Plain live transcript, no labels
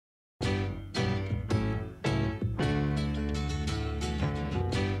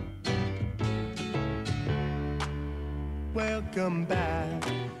welcome back.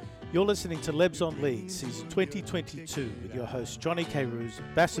 You're listening to Lebs on League, season 2022, with your hosts Johnny K. Roos,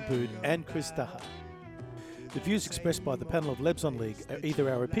 Bassabood, and Chris Daha. The views expressed by the panel of Lebs on League are either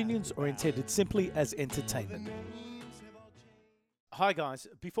our opinions or intended simply as entertainment. Hi guys,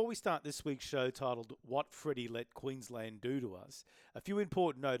 before we start this week's show titled What Freddie Let Queensland Do to Us, a few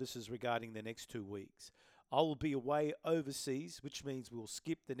important notices regarding the next 2 weeks. I will be away overseas, which means we will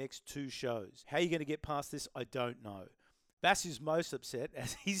skip the next 2 shows. How are you going to get past this? I don't know. Bass is most upset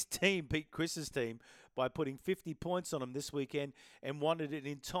as his team beat Chris's team by putting 50 points on him this weekend and wanted an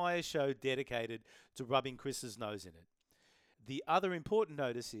entire show dedicated to rubbing Chris's nose in it. The other important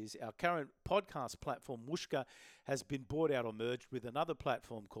notice is our current podcast platform, Whooshka, has been bought out or merged with another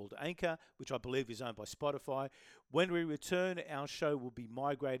platform called Anchor, which I believe is owned by Spotify. When we return, our show will be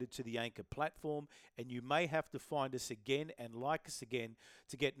migrated to the Anchor platform, and you may have to find us again and like us again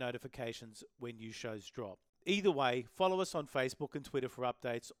to get notifications when new shows drop. Either way, follow us on Facebook and Twitter for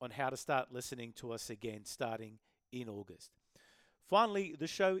updates on how to start listening to us again starting in August. Finally, the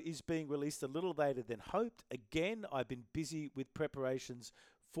show is being released a little later than hoped. Again, I've been busy with preparations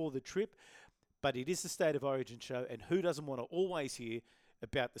for the trip, but it is the State of Origin show, and who doesn't want to always hear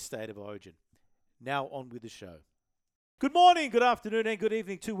about the State of Origin? Now on with the show. Good morning, good afternoon, and good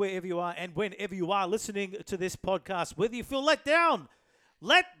evening to wherever you are and whenever you are listening to this podcast. Whether you feel let down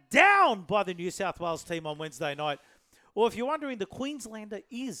by the New South Wales team on Wednesday night, or if you're wondering, the Queenslander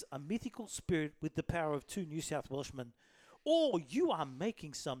is a mythical spirit with the power of 2 New South Welshmen, or you are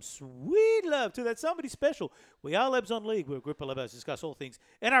making some sweet love to that somebody special. We are Lebs on League. We're a group of Lebos discuss all things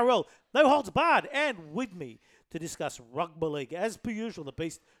NRL, no holds barred, and with me to discuss rugby league, as per usual, the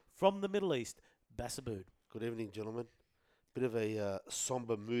beast from the Middle East, Bassabood. Good evening, gentlemen. Bit of a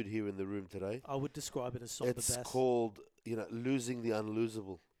somber mood here in the room today. I would describe it as somber, It's Bass. called, losing the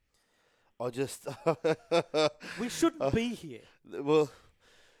unlosable. I just... We shouldn't be here. Well,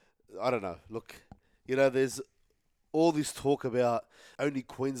 I don't know. Look, there's all this talk about only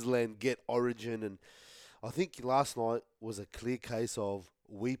Queensland get Origin, and I think last night was a clear case of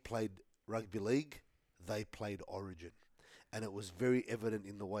we played rugby league, they played Origin. And it was very evident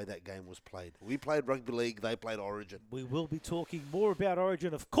in the way that game was played. We played rugby league, they played Origin. We will be talking more about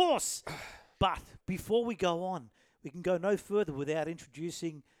Origin, of course. But before we go on, we can go no further without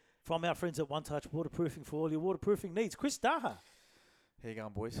introducing from our friends at One Touch Waterproofing for all your waterproofing needs, Chris Daha. How you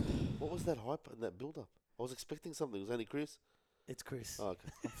going, boys? What was that hype and that build-up? I was expecting something. Was it only Chris? It's Chris. Oh, okay.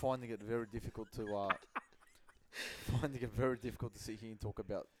 I'm finding it very difficult to sit here and talk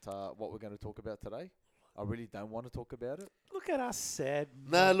about what we're going to talk about today. I really don't want to talk about it. Look at us sad.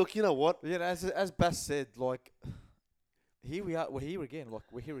 Nah, look, you know what? Yeah, as Bass said, here we are. We're here again.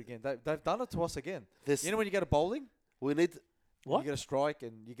 We're here again. They've done it to us again. You know when you go to bowling? We need... What? You get a strike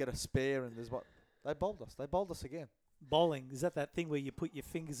and you get a spare and there's what? They bowled us. They bowled us again. Bowling, is that thing where you put your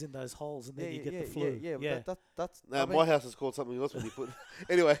fingers in those holes and then you get the flu? Yeah. That's. my house is called something else when you put...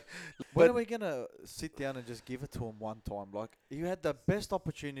 Anyway. When are we going to sit down and just give it to them one time? You had the best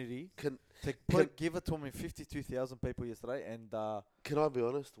opportunity to give it to them in 52,000 people yesterday. And can I be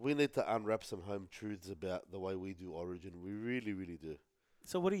honest? We need to unwrap some home truths about the way we do Origin. We really, really do.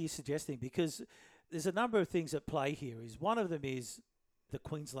 So what are you suggesting? Because there's a number of things at play here. One of them is the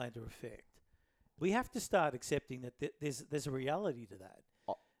Queenslander effect. We have to start accepting that there's a reality to that.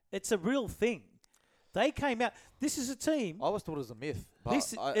 Oh. It's a real thing. They came out. This is a team. I always thought it was a myth. But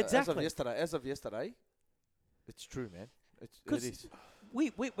exactly. As of yesterday, it's true, man. It is.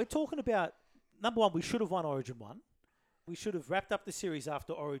 We're talking about, number one, we should have won Origin 1. We should have wrapped up the series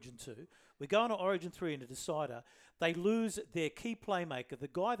after Origin 2. We're going to Origin 3 in a decider. They lose their key playmaker, the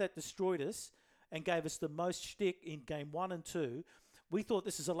guy that destroyed us and gave us the most shtick in game 1 and 2. We thought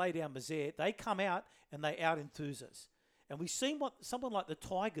this is a lay-down misère. They come out and they out-enthuse us. And we've seen what someone like the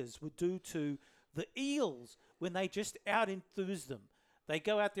Tigers would do to the Eels when they just out-enthuse them. They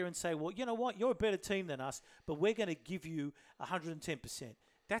go out there and say, well, you know what? You're a better team than us, but we're going to give you 110%.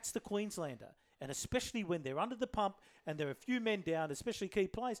 That's the Queenslander. And especially when they're under the pump and there are a few men down, especially key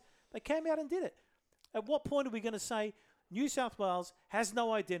players, they came out and did it. At what point are we going to say New South Wales has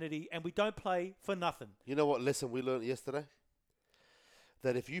no identity and we don't play for nothing? You know what lesson we learned yesterday?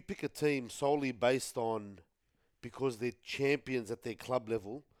 That if you pick a team solely based on because they're champions at their club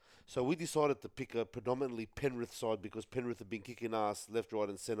level, so we decided to pick a predominantly Penrith side because Penrith have been kicking ass left, right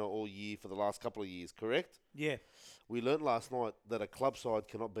and centre all year for the last couple of years, correct? Yeah. We learned last night that a club side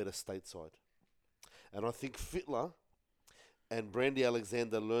cannot beat a state side. And I think Fittler and Brandy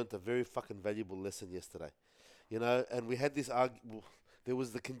Alexander learnt a very fucking valuable lesson yesterday. And we had this argument. There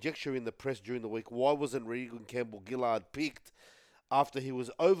was the conjecture in the press during the week, why wasn't Regan Campbell-Gillard picked after he was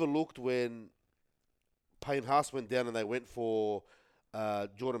overlooked when Payne Haas went down and they went for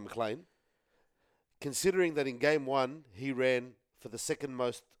Jordan McLean. Considering that in game 1, he ran for the second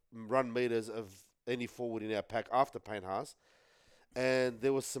most run meters of any forward in our pack after Payne Haas. And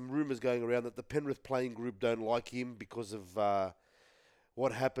there was some rumours going around that the Penrith playing group don't like him because of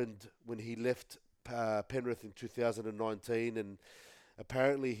what happened when he left Penrith in 2019. And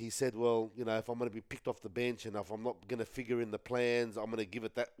apparently he said, well, you know, if I'm going to be picked off the bench and if I'm not going to figure in the plans, I'm going to give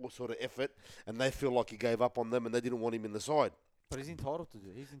it that sort of effort. And they feel like he gave up on them and they didn't want him in the side. But he's entitled to do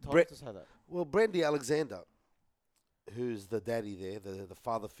it. He's entitled to say that. Well, Brandy Alexander, who's the daddy there, the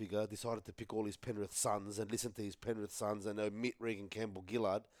father figure, decided to pick all his Penrith sons and listen to his Penrith sons and omit Regan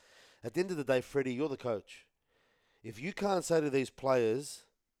Campbell-Gillard. At the end of the day, Freddie, you're the coach. If you can't say to these players,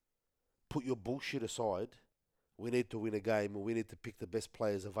 put your bullshit aside, we need to win a game and we need to pick the best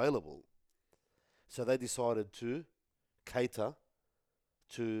players available. So they decided to cater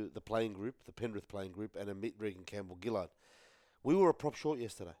to the playing group, the Penrith playing group, and omit Regan Campbell-Gillard. We were a prop short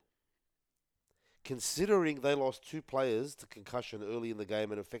yesterday. Considering they lost 2 players to concussion early in the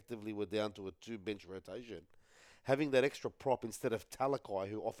game and effectively were down to a 2-bench rotation, having that extra prop instead of Talakai,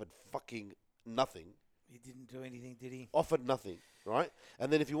 who offered fucking nothing. He didn't do anything, did he? Offered nothing, right?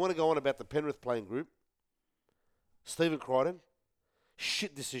 And then if you want to go on about the Penrith playing group, Stephen Crichton,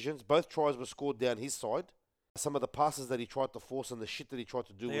 shit decisions. Both tries were scored down his side. Some of the passes that he tried to force and the shit that he tried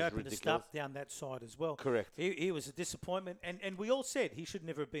to do was ridiculous. They opened a stuff down that side as well. Correct. He was a disappointment, and we all said he should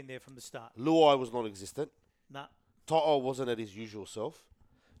never have been there from the start. Luai was non-existent. Nah. To'o wasn't at his usual self.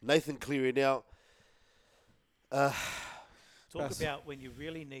 Nathan Cleary now. Talk about when you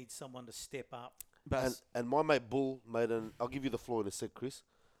really need someone to step up. And my mate Bull made an... I'll give you the floor in a sec, Chris.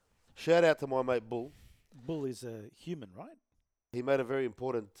 Shout out to my mate Bull. Bull is a human, right? He made a very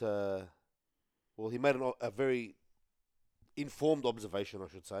important... he made a very informed observation,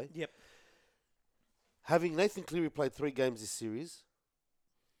 I should say. Yep. Having Nathan Cleary played 3 games this series,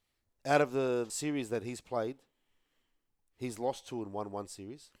 out of the series that he's played, he's lost 2 and won 1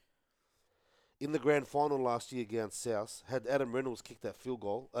 series. In the grand final last year against South, had Adam Reynolds kicked that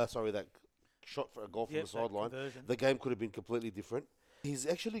that shot for a goal from the sideline, the game could have been completely different. He's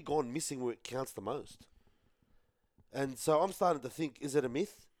actually gone missing where it counts the most. And so I'm starting to think, is it a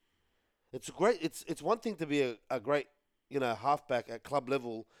myth? It's great. It's one thing to be a great, halfback at club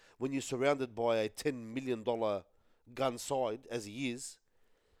level when you're surrounded by a $10 million gun side, as he is.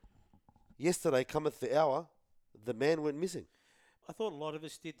 Yesterday, cometh the hour, the man went missing. I thought a lot of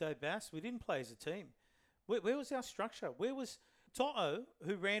us did though, Bass. We didn't play as a team. Where was our structure? Where was To'o,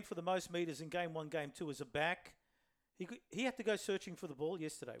 who ran for the most metres in game 1, game 2 as a back? He had to go searching for the ball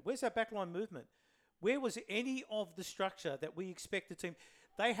yesterday. Where's our backline movement? Where was any of the structure that we expect the team?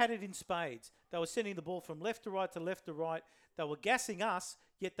 They had it in spades. They were sending the ball from left to right to left to right. They were gassing us,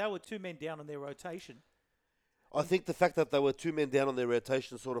 yet they were 2 men down on their rotation. I think the fact that they were 2 men down on their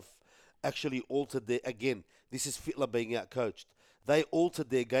rotation sort of actually altered their... Again, this is Fittler being out-coached. They altered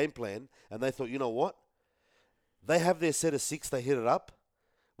their game plan, and they thought, you know what? They have their set of 6, they hit it up.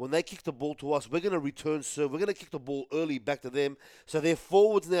 When they kick the ball to us, we're going to return serve. We're going to kick the ball early back to them. So their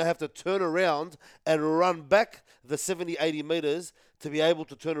forwards now have to turn around and run back the 70, 80 metres to be able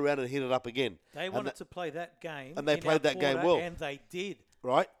to turn around and hit it up again. They wanted to play that game. And they played that game well. And they did.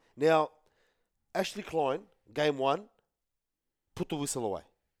 Right? Now, Ashley Klein, game 1, put the whistle away.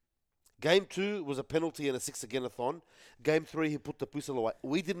 Game 2 was a penalty and a 6-again-a-thon. Game 3, he put the whistle away.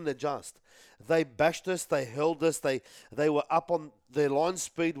 We didn't adjust. They bashed us. They held us. They were up on... Their line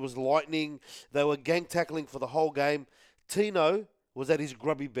speed was lightning. They were gang tackling for the whole game. Tino was at his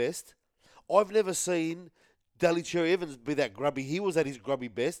grubby best. I've never seen Daly Cherry Evans be that grubby. He was at his grubby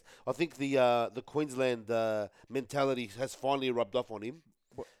best. I think the Queensland mentality has finally rubbed off on him.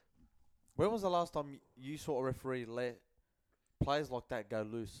 When was the last time you saw a referee let players like that go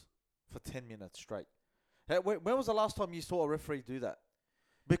loose for 10 minutes straight? When was the last time you saw a referee do that?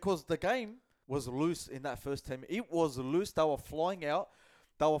 Because the game was loose in that first 10 minutes. It was loose. They were flying out.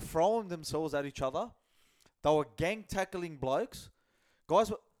 They were throwing themselves at each other. They were gang tackling blokes. Guys,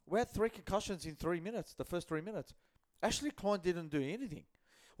 we had 3 concussions in 3 minutes, the first 3 minutes. Ashley Klein didn't do anything.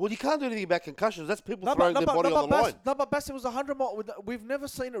 Well, you can't do anything about concussions. That's people throwing their body on the line. No, but Bass, it was 100 miles. We've never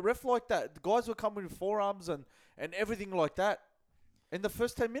seen a ref like that. The guys were coming with forearms and everything like that in the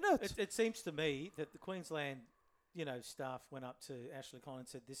first 10 minutes. It seems to me that the Queensland, staff went up to Ashley Klein and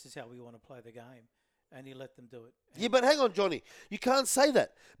said, this is how we want to play the game. And he let them do it. Yeah, but hang on, Johnny. You can't say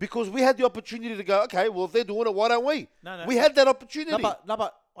that because we had the opportunity to go, okay, well, if they're doing it, why don't we? No. We had that opportunity. No,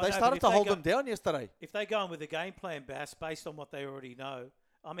 but they started to hold them down yesterday. If they go in with a game plan, Bass, based on what they already know,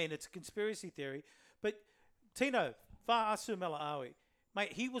 I mean, it's a conspiracy theory. But Tino, Fa'asu Mala'awi,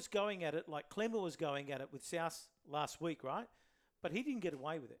 Mate, he was going at it like Clemmer was going at it with South last week, right? But he didn't get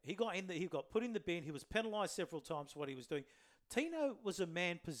away with it. He got in. He got put in the bin. He was penalised several times for what he was doing. Tino was a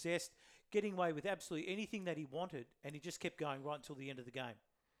man possessed, getting away with absolutely anything that he wanted, and he just kept going right until the end of the game.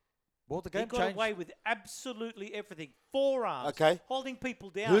 Well, the He game got changed. away with absolutely everything. Forearms, Okay. holding people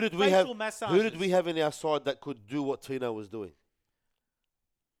down, Who did we have? facial massages. Who did we have in our side that could do what Tino was doing?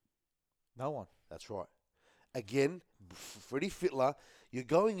 No one. That's right. Again, Freddie Fittler, you're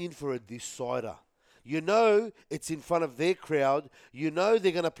going in for a decider. You know it's in front of their crowd. You know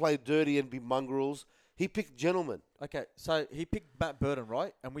they're going to play dirty and be mongrels. He picked gentlemen. Okay, so he picked Matt Burton,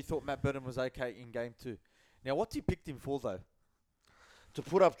 right? And we thought Matt Burton was okay in game 2. Now, what's he picked him for, though? To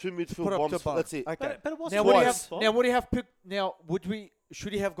put up 2 midfield Put up bombs. two bombs. That's it. Okay. But it wasn't Now, what do you his have? fault. Now, what do you have picked? Now,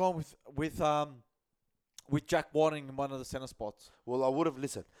 should he have gone with Jack Whiting in one of the centre spots? Well, I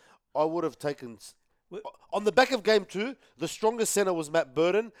would have taken... Well- On the back of game 2, the strongest centre was Matt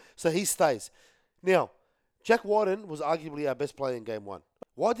Burton, so he stays. Now, Jack Whiten was arguably our best player in game 1.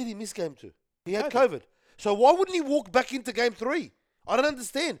 Why did he miss game 2? He had COVID. So why wouldn't he walk back into game 3? I don't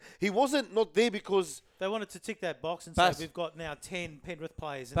understand. He wasn't not there because... They wanted to tick that box and Bass. say we've got now 10 Penrith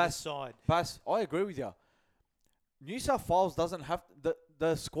players in Bass. this side. Bass, I agree with you. New South Wales doesn't have...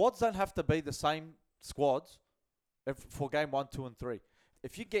 The squads don't have to be the same squads for game 1, 2 and 3.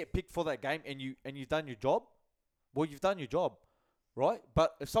 If you get picked for that game and you've done your job, well, you've done your job, right?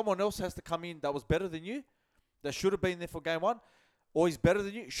 But if someone else has to come in that was better than you, that should have been there for game 1, or he's better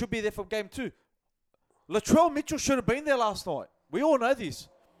than you, should be there for game 2. Latrell Mitchell should have been there last night. We all know this.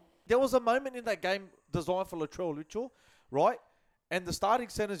 There was a moment in that game designed for Latrell Mitchell, right? And the starting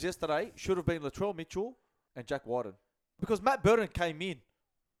centres yesterday should have been Latrell Mitchell and Jack Whiten. Because Matt Burton came in,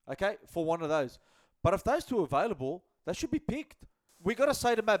 okay, for one of those. But if those two are available, they should be picked. We got to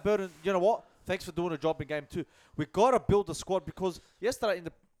say to Matt Burton, you know what? Thanks for doing a job in game 2. We got to build a squad because yesterday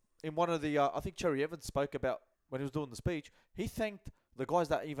in one of the, I think Cherry Evans spoke about when he was doing the speech, he thanked the guys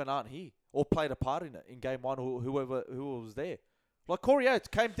that even aren't here or played a part in it in game 1 or who was there. Like Corey Oates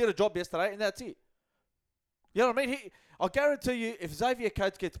did a job yesterday and that's it. You know what I mean? I'll guarantee you if Xavier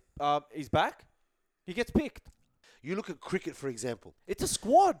Coates gets is back, he gets picked. You look at cricket, for example. It's a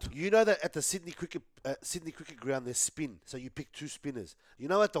squad. You know that at the Sydney Cricket Ground, there's spin. So you pick 2 spinners. You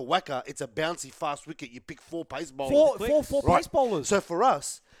know at the Wacker, it's a bouncy, fast wicket. You pick 4 pace bowlers. Four pace bowlers. So for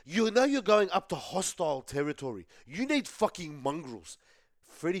us, you know you're going up to hostile territory. You need fucking mongrels.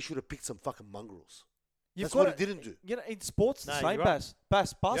 Freddie should have picked some fucking mongrels. That's what he didn't do. You know, in sports, the No, same, you're right. Bass.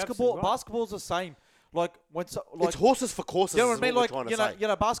 absolutely right. Basketball's the same. Like It's horses for courses. you know what I is mean? what Like we're trying to say. you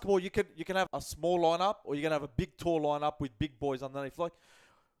know, basketball, you can have a small lineup or you can have a big tall lineup with big boys underneath. Like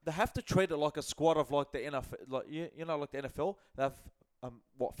they have to treat it like a squad of like the NFL, like you know, like the NFL. They have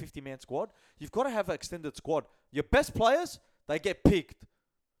 50-man squad. You've got to have an extended squad. Your best players, they get picked.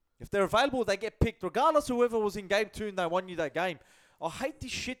 If they're available, they get picked, regardless of whoever was in game 2 and they won you that game. I hate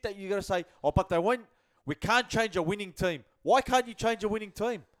this shit that you got to say, oh, but they won. We can't change a winning team. Why can't you change a winning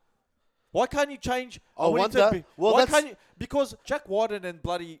team? Why can't you change a winning team? Why can't you? Because Jack Whiten and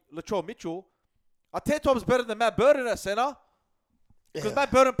bloody Latrell Mitchell are 10 times better than Matt Burton at centre. Because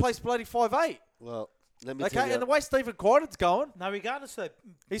Matt Burton plays bloody 5'8". Well, let me tell Okay, you. and the way Stephen Crichton's going, Now, regardless of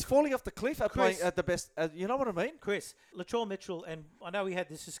he's falling off the cliff at Chris. playing at the best. You know what I mean? Chris, Latrell Mitchell, and I know we had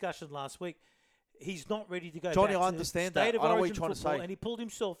this discussion last week, he's not ready to go Johnny, back I to understand state that. of I know what origin you're trying to football, say. and he pulled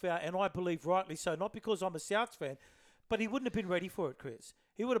himself out, and I believe rightly so, not because I'm a Souths fan, but he wouldn't have been ready for it, Chris.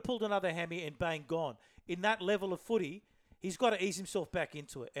 He would have pulled another hammy and bang, gone. In that level of footy, he's got to ease himself back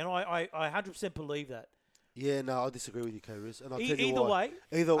into it, and I 100% believe that. Yeah, no, I disagree with you, K-Riz, and I'll tell you Either why.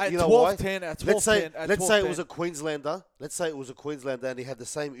 way, Either At you know why? 12-10, at Let's say 12-10, at let's say it 12-10. was a Queenslander. Let's say it was a Queenslander, and he had the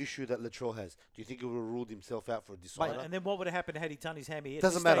same issue that Latrell has. Do you think he would have ruled himself out for a decider? and then what would have happened had he done his hammy? at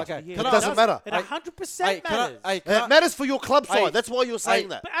Doesn't this matter. stage of Okay, the year? can It I- doesn't matter. It 100% Hey, can I- matters. hey, And it matters for your club side. Hey, That's why you're saying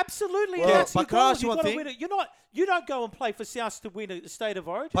that. But absolutely, Well, yes. but can I ask you one gotta thing? win it. You don't go and play for Souths to win a state of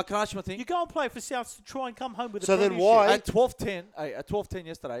origin. But can I ask you one thing? You go and play for Souths to try and come home with a So then premiership. why- At 12-10, at 12-10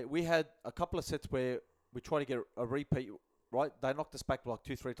 yesterday, we had a couple of sets where we tried to get a repeat. Right, they knocked us back like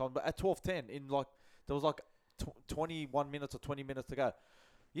 2-3 times. But at 12-10, there was like 21 minutes or 20 minutes to go.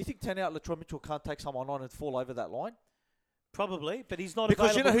 You think 10 out Latrell Mitchell can't take someone on and fall over that line? Probably, but he's not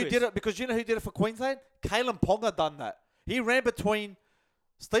Because you know available, who Chris. did it? Because you know who did it for Queensland? Kalen Ponga done that. He ran between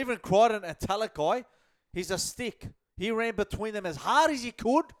Stephen Crichton and Talakai. He's a stick. He ran between them as hard as he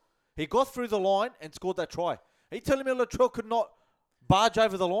could. He got through the line and scored that try. Are you telling me Latrell could not barge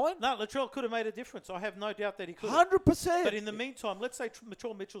over the line? No, Latrell could have made a difference. I have no doubt that he could. 100%. But in the meantime, let's say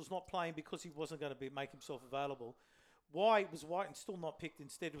Latrell Mitchell's not playing because he wasn't going to make himself available. Why was Whiten still not picked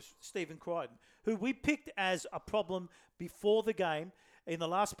instead of Stephen Crichton, who we picked as a problem before the game? in the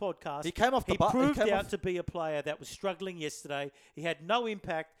last podcast. He came off the He bu- he proved came out off- to be a player that was struggling yesterday. He had no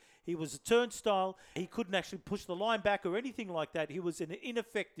impact. He was a turnstile. He couldn't actually push the line back or anything like that. He was an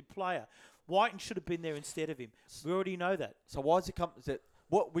ineffective player. Whiten should have been there instead of him. We already know that. So why is he come?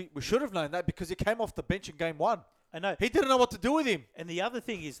 What we should have known that because he came off the bench in game 1. I know. He didn't know what to do with him. And the other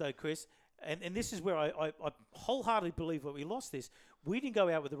thing is, though, Chris, and this is where I wholeheartedly believe that we lost this, we didn't go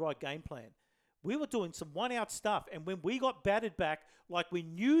out with the right game plan. We were doing some one-out stuff, and when we got battered back like we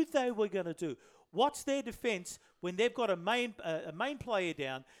knew they were going to do, what's their defence when they've got a main player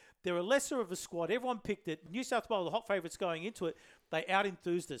down? They're a lesser of a squad. Everyone picked it. New South Wales, the hot favourites going into it, they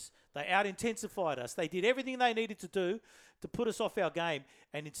out-enthused us. They out-intensified us. They did everything they needed to do to put us off our game.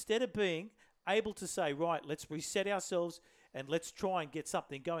 And instead of being able to say, right, let's reset ourselves and let's try and get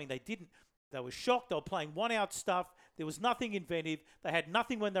something going, they didn't. They were shocked. They were playing one-out stuff. There was nothing inventive. They had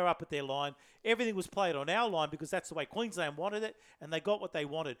nothing when they were up at their line. Everything was played on our line because that's the way Queensland wanted it, and they got what they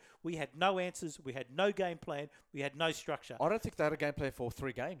wanted. We had no answers. We had no game plan. We had no structure. I don't think they had a game plan for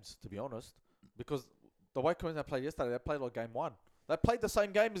 3 games, to be honest, because the way Queensland played yesterday, they played like game 1. They played the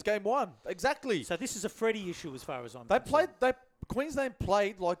same game as game 1. Exactly. So this is a Freddie issue as far as I'm They concerned. Queensland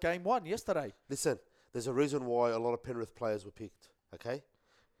played like game 1 yesterday. Listen, there's a reason why a lot of Penrith players were picked, okay?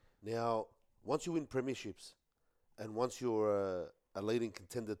 Now, once you win premierships and once you're a leading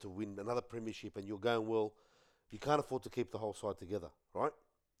contender to win another premiership and you're going well, you can't afford to keep the whole side together, right?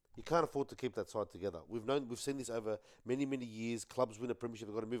 You can't afford to keep that side together. We've seen this over many, many years. Clubs win a premiership,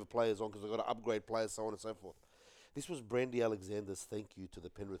 they've got to move the players on because they've got to upgrade players, so on and so forth. This was Brandy Alexander's thank you to the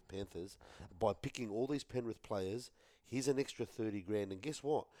Penrith Panthers by picking all these Penrith players. Here's an extra 30 grand. And guess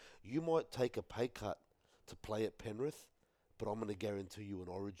what? You might take a pay cut to play at Penrith, but I'm going to guarantee you an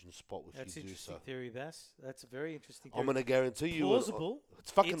origin spot if That's you do interesting so. theory, Bass. That's a very interesting theory. I'm going to guarantee you. Plausible.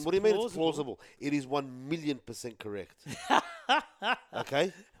 It's fucking. It's What do you mean it's plausible. plausible? It is 1,000,000% correct.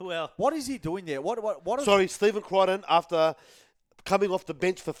 Okay. Well, What is he doing there? What is Sorry, Stephen Crichton, after coming off the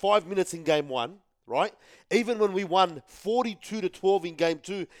bench for 5 minutes in game 1, right? Even when we won 42-12 in game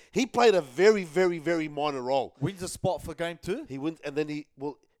 2, he played a very, very, very minor role. wins a spot for game 2? He wins, and then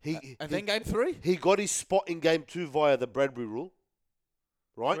Then game 3? he got his spot in game 2 via the Bradbury rule,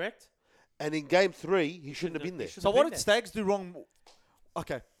 right? correct. And in game 3, he shouldn't have been there. Shouldn't So have what been did there. Stags do wrong?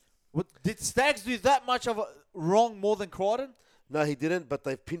 Okay. Did Stags do that much of a wrong more than Crichton? No, he didn't, but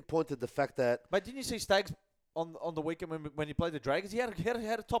they've pinpointed the fact that, Mate, didn't you see Stags on the weekend when he played the Dragons? He had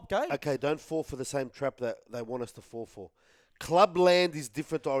a top game. okay, don't fall for the same trap that they want us to fall for. Clubland is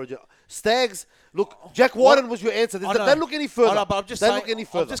different to Origin. Stags, look, Jack Whiten was your answer. I know. Don't look any further. I know, but I'm just Don't saying, look any I'm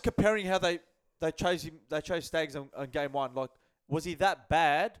further. just comparing how they chose him. They chose Stags on game 1. Like, was he that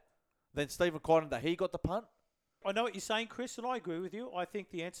bad? Then Stephen Crichton that he got the punt. I know what you're saying, Chris, and I agree with you. I think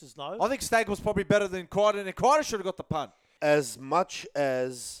the answer's no. I think Stag was probably better than Crichton, and Crichton should have got the punt. As much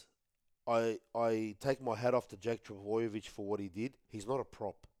as I take my hat off to Jake Trbojevic for what he did, he's not a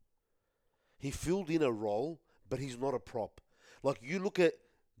prop. He filled in a role, but he's not a prop. Like, you look at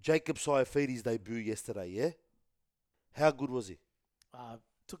Jacob Saifidi's debut yesterday, yeah? How good was he?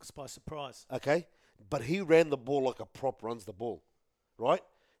 Took us by surprise. Okay? But he ran the ball like a prop runs the ball, right?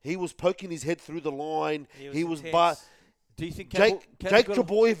 He was poking his head through the line. He was intense. Do you think Jake Campbell-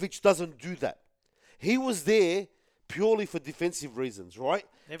 Trbojevic doesn't do that. He was there purely for defensive reasons, right?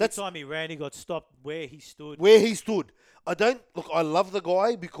 Every time he ran, he got stopped where he stood. Where he stood. I love the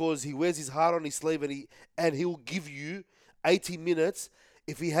guy because he wears his heart on his sleeve and he'll give you 80 minutes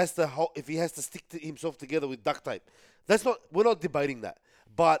if he has to stick to himself together with duct tape. We're not debating that.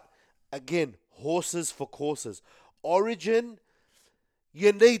 But again, horses for courses. Origin,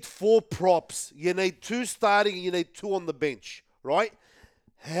 you need 4 props. You need 2 starting and you need 2 on the bench, right?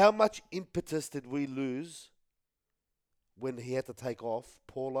 How much impetus did we lose when he had to take off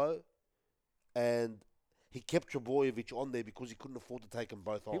Paulo, and he kept Trbojevic on there because he couldn't afford to take them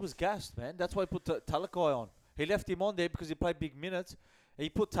both off? He was gassed, man. That's why he put Talakai on. He left him on there because he played big minutes. He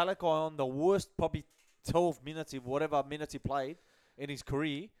put Talakai on the worst, probably 12 minutes, whatever minutes he played in his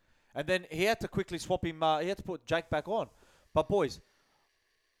career. And then he had to quickly swap him. He had to put Jake back on. But, boys,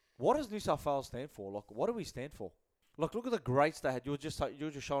 what does New South Wales stand for? Like, what do we stand for? Look at the greats they had. You were just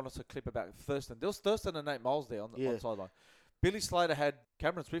showing us a clip about Thurston. There was Thurston and Nate Miles there on the sideline. Billy Slater had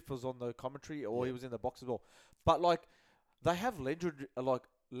Cameron Swift was on the commentary, or he was in the box as well. But like, they have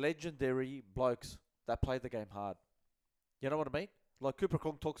legendary blokes that play the game hard. You know what I mean? Like Cooper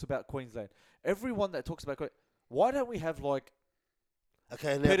Cronk talks about Queensland. Everyone that talks about why don't we have like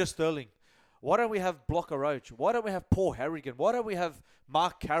Peter Sterling? Why don't we have Blocker Roach? Why don't we have Paul Harrigan? Why don't we have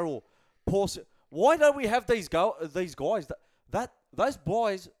Mark Carroll? Why don't we have these guys that those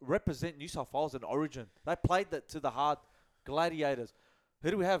boys represent New South Wales and Origin? They played that to the heart. Gladiators.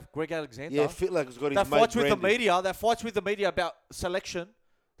 Who do we have? Greg Alexander. Yeah, Fitler's got his That mate fights with the Brandy. media. That fights with the media about selection.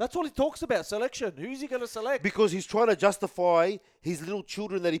 That's all he talks about, selection. Who's he going to select? Because he's trying to justify his little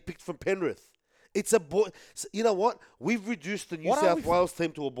children that he picked from Penrith. It's a boy. You know what? We've reduced the New What are South we f- Wales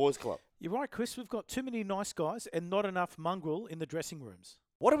team to a boys' club. You're right, Chris. We've got too many nice guys and not enough mongrel in the dressing rooms.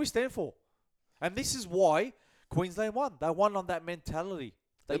 What do we stand for? And this is why Queensland won. They won on that mentality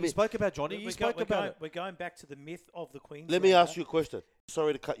that you spoke about, Johnny. You spoke about it. We're going back to the myth of the Queens. Let me ask you a question.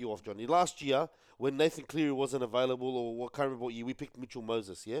 Sorry to cut you off, Johnny. Last year, when Nathan Cleary wasn't available, or what, can't remember what year, we picked Mitchell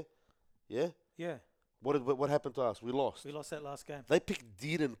Moses, yeah? Yeah? Yeah, What happened to us? We lost. we lost that last game. They picked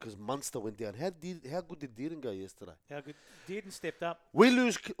Dearden because Munster went down. How good did Dearden go yesterday? How good? Dearden stepped up. We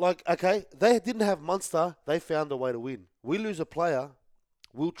lose, okay, they didn't have Munster. They found a way to win. We lose a player,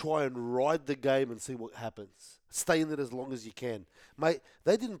 we'll try and ride the game and see what happens. Stay in it as long as you can. Mate,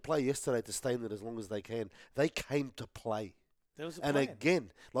 they didn't play yesterday to stay in it as long as they can. They came to play. There was a And plan.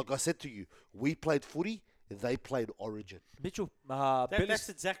 again, like I said to you, we played footy, they played Origin. Billy, That's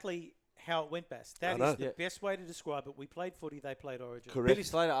exactly how it went, Bass. That know. is the Yeah. best way to describe it. We played footy, they played Origin. Correct. Billy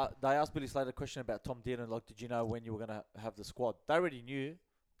Slater, they asked Billy Slater a question about Tom Dearden, like, did you know when you were going to have the squad? They already knew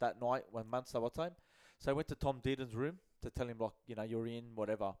that night when Munster was time. So I went to Tom Dearden's room to tell him, like, you're in,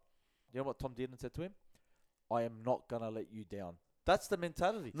 whatever. You know what Tom Dearden said to him? I am not going to let you down. That's the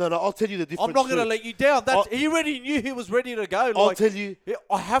mentality. No, I'll tell you the difference. I'm not going to too. let you down. He already knew he was ready to go. I'll Like, tell you.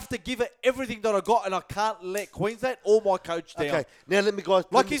 I have to give it everything that I got, and I can't let Queensland or my coach down. Okay, now let me, guys.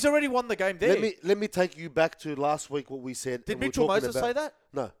 Like, he's already won the game there. Let me take you back to last week. What we said. Did and we were Mitchell talking Moses about- say that?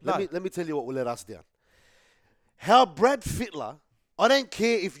 No. No. Let me tell you what will let us down. How Brad Fittler. I don't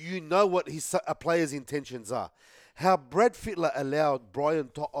care if you know what a player's intentions are. How Brad Fittler allowed Brian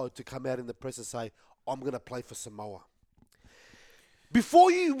To'o to come out in the press and say, "I'm going to play for Samoa."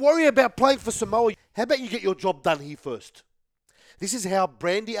 Before you worry about playing for Samoa, how about you get your job done here first? This is how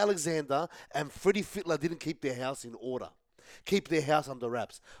Brandy Alexander and Freddie Fittler didn't keep their house in order. Keep their house under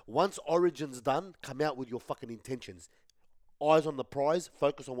wraps. Once Origin's done, come out with your fucking intentions. Eyes on the prize,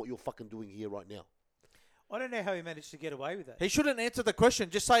 focus on what you're fucking doing here right now. I don't know how he managed to get away with that. He shouldn't answer the question.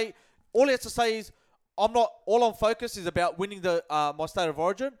 Just say, all he has to say is, all I'm focused is about winning the my state of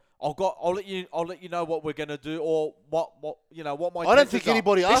origin. I'll let you know what we're gonna do, or what my. I don't think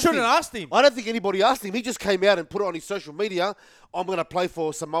anybody asked him. He shouldn't have asked him. I don't think anybody asked him. He just came out and put it on his social media. I'm going to play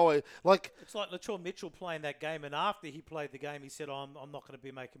for Samoa. Like, It's like Latrell Mitchell playing that game, and after he played the game, he said, I'm not going to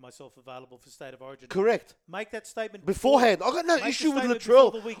be making myself available for State of Origin. correct. Make that statement beforehand. I got no Make the issue with statement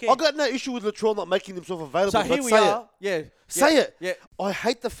before the Latrell. weekend. I got no issue with Latrell not making himself available. So but here we say are. Yeah. Say it. Yeah. I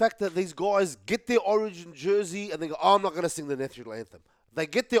hate the fact that these guys get their Origin jersey and they go, I'm not going to sing the national anthem. They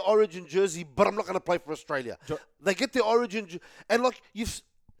get their Origin jersey, but I'm not going to play for Australia. They get their Origin, and like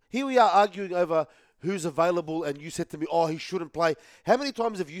here we are arguing over who's available, and you said to me, oh, he shouldn't play. How many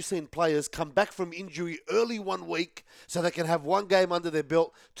times have you seen players come back from injury early one week so they can have one game under their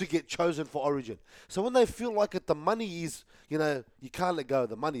belt to get chosen for Origin? So when they feel like it, the money is, you can't let go of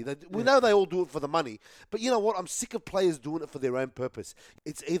the money. We know they all do it for the money, but you know what? I'm sick of players doing it for their own purpose.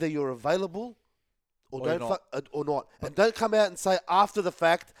 It's either you're available or you're don't or not. And don't come out and say after the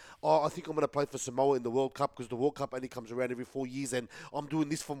fact, I think I'm going to play for Samoa in the World Cup because the World Cup only comes around every 4 years and I'm doing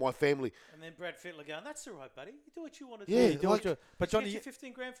this for my family. And then Brad Fittler going, that's all right, buddy. You do what you want to Yeah, do. Do what you- but Did you Johnny, get your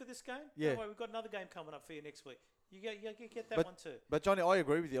 15 grand for this game? Yeah. Don't worry, we've got another game coming up for you next week. You get that But- one too. But Johnny, I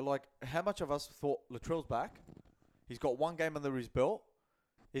agree with you. Like, how much of us thought Latrell's back? He's got one game under his belt.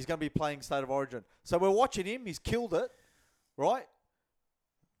 He's going to be playing State of Origin. So we're watching him. He's killed it, right?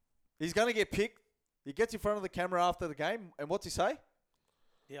 He's going to get picked. He gets in front of the camera after the game, and what's he say?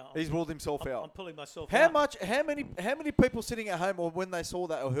 Yeah, He's ruled himself I'm out. pulling myself How out. how many people sitting at home, or when they saw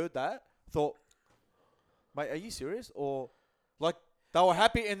that or heard that, thought, mate, are you serious? Or like they were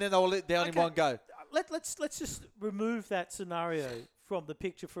happy and then they were let down in Okay. one go. Let's just remove that scenario from the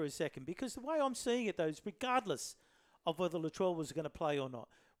picture for a second, because the way I'm seeing it, though, is regardless of whether Latrell was going to play or not,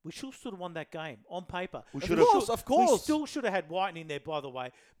 we should have won that game on paper. We Of should have. course, of We course. still should have had White in there, by the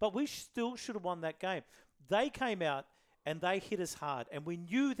way, but we still should have won that game. They came out and they hit us hard, and we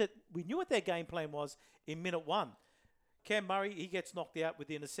knew what their game plan was in minute one. Cam Murray, he gets knocked out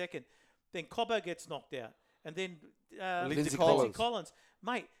within a second. Then Cobbo gets knocked out, and then Lindsay Collins.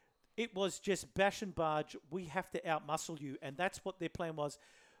 Mate, it was just bash and barge. We have to outmuscle you, and that's what their plan was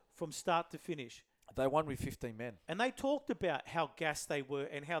from start to finish. They won with 15 men. And they talked about how gassed they were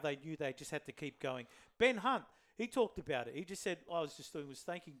and how they knew they just had to keep going. Ben Hunt, he talked about it. He just said, was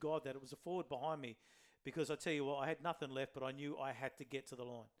thanking God that it was a forward behind me, because I tell you what, I had nothing left, but I knew I had to get to the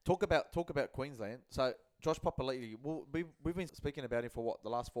line. Talk about Queensland. So Josh Papali'i, we've been speaking about him for the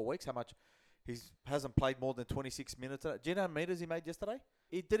last 4 weeks, how much He hasn't played more than 26 minutes. Do you know how many meters he made yesterday?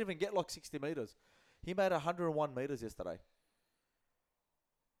 He didn't even get like 60 meters. He made 101 meters yesterday.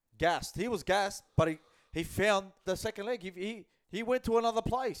 Gassed. He was gassed, but he found the second leg. He went to another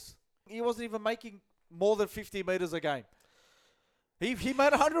place. He wasn't even making more than 50 meters a game. He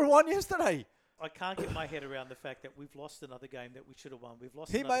made 101 yesterday. I can't get my head around the fact that we've lost another game that we should have won. We've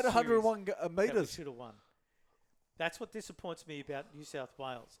lost. He made 101 that we meters. should have won. That's what disappoints me about New South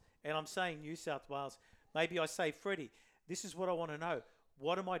Wales. And I'm saying New South Wales. Maybe I say Freddie. This is what I want to know.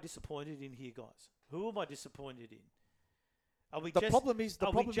 What am I disappointed in here, guys? Who am I disappointed in? Are we The just, problem is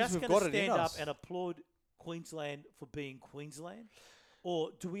are we just we've going got to it in stand up us. and applaud Queensland for being Queensland? Or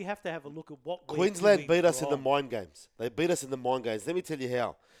do we have to have a look at what we're Queensland doing beat us in the wrong? mind games. They beat us in the mind games. Let me tell you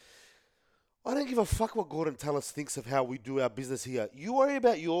how. I don't give a fuck what Gordon Tallis thinks of how we do our business here. You worry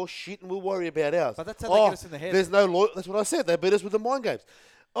about your shit and we'll worry about ours. But that's how they get us in the head. There's no that's what I said. They beat us with the mind games.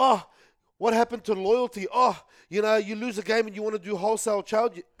 Oh, what happened to loyalty? Oh, you lose a game and you want to do wholesale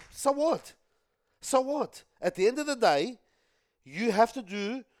charge. So what? So what? At the end of the day, you have to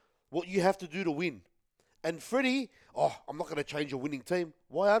do what you have to do to win. And Freddie, I'm not going to change your winning team.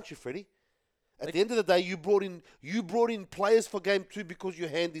 Why aren't you, Freddie? At the end of the day, you brought in players for game 2 because your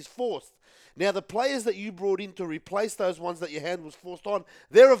hand is forced. Now, the players that you brought in to replace those ones that your hand was forced on,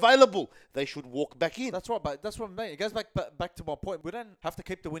 they're available. They should walk back in. That's right, but that's what I'm saying. It goes back to my point. We don't have to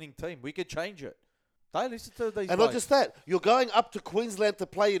keep the winning team. We could change it. Don't listen to these And blokes. not just that, you're going up to Queensland to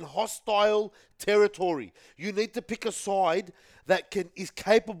play in hostile territory. You need to pick a side that is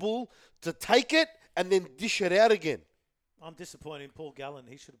capable to take it and then dish it out again. I'm disappointed in Paul Gallen.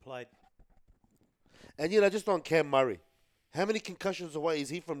 He should have played. And, just on Cam Murray, how many concussions away is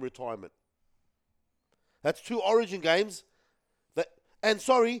he from retirement? That's 2 Origin games. And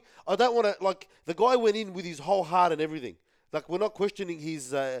sorry, I don't want to, the guy went in with his whole heart and everything. We're not questioning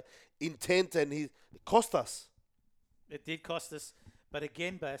his intent and it cost us. It did cost us. But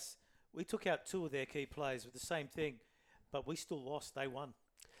again, Bass, we took out 2 of their key players with the same thing, but we still lost. They won.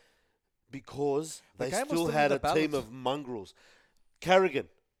 Because The they game was still still had in a the team balance. of mongrels. Carrigan,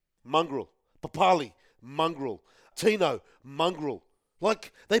 mongrel. Papali, mongrel. Tino, mongrel.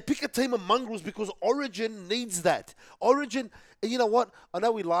 They pick a team of mongrels because Origin needs that. Origin, and you know what? I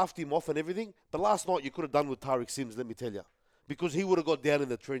know we laughed him off and everything, but last night you could have done with Tariq Sims, let me tell you. Because he would have got down in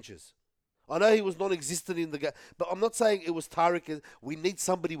the trenches. I know he was non-existent in the game, but I'm not saying it was Tariq. We need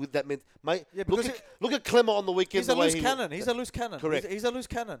somebody with that, mate. Yeah, Look at Clemmer on the weekend. He's a loose cannon. He's a loose cannon. Correct. He's a loose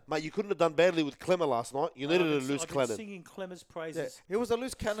cannon. Mate, you couldn't have done badly with Clemmer last night. You needed a loose I've been cannon. singing Clemmer's Yeah, praises. he was a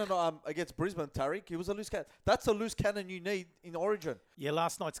loose cannon against Brisbane, Tariq. He was a loose cannon. That's a loose cannon you need in Origin. Yeah,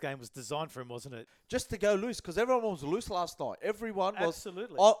 last night's game was designed for him, wasn't it? Just to go loose, because everyone was loose last night. Everyone was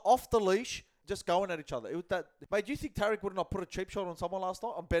Absolutely. off the leash, just going at each other. Mate, do you think Tariq would not put a cheap shot on someone last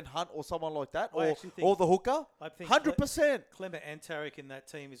night? On Ben Hunt or someone like that? I actually think- Or the hooker? I think 100%. Clemmer and Tarek in that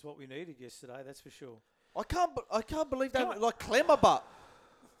team is what we needed yesterday, that's for sure. I can't believe Come that. on. Like Clemmer, but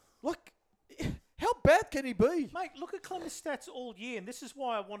how bad can he be? Mate, look at Clemmer's stats all year, and this is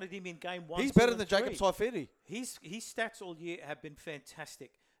why I wanted him in game 1. He's 2, better and than 3. Jacob Saifidi. His stats all year have been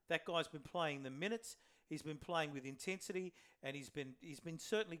fantastic. That guy's been playing the minutes. He's been playing with intensity, and he's been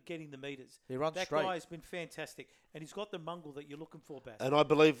certainly getting the meters. He runs that straight. guy has been fantastic, and he's got the mongrel that you're looking for, Bass. And I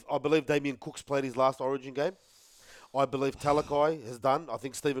believe Damien Cook's played his last Origin game. I believe Talakai has done. I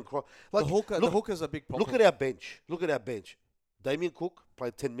think Stephen Cross. The hooker's a big problem. Look at our bench. Damien Cook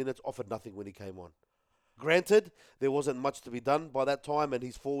played 10 minutes, offered nothing when he came on. Granted, there wasn't much to be done by that time, and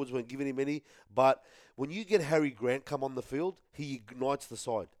his forwards weren't giving him any. But when you get Harry Grant come on the field, he ignites the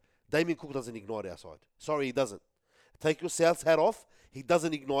side. Damien Cook doesn't ignite our side. Sorry, he doesn't. Take your Souths hat off. He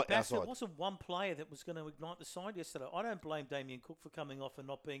doesn't ignite Bass, our there side. wasn't one player that was going to ignite the side yesterday. I don't blame Damien Cook for coming off and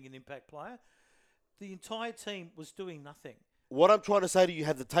not being an impact player. The entire team was doing nothing. What I'm trying to say to you,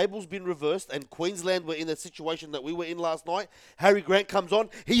 had the tables been reversed and Queensland were in the situation that we were in last night, Harry Grant comes on,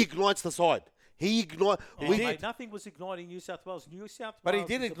 he ignites the side. Mate, nothing was igniting New South Wales. But he Wales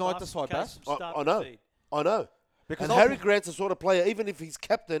did was a ignite the basket side, case Bass. from start I to know. feed. I know. Because And Harry Grant's the sort of player, even if he's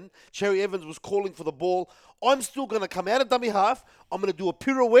captain, Cherry Evans was calling for the ball, I'm still going to come out of dummy half, I'm going to do a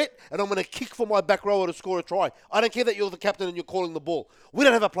pirouette, and I'm going to kick for my back rower to score a try. I don't care that you're the captain and you're calling the ball. We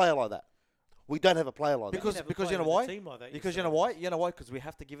don't have a player like that. We don't have a player like Because- that. Because you know with a why? team like that Because you yesterday. know why? Because we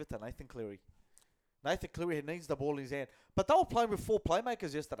have to give it to Nathan Cleary. Nathan Cleary needs the ball in his hand. But they were playing with 4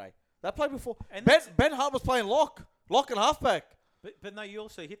 playmakers yesterday. They played with 4. And Ben Hunt was playing lock and halfback. But no, you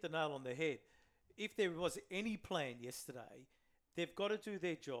also hit the nail on the head. If there was any plan yesterday, they've got to do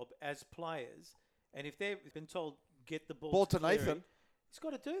their job as players. And if they've been told, get the ball To Cleary, Nathan. he's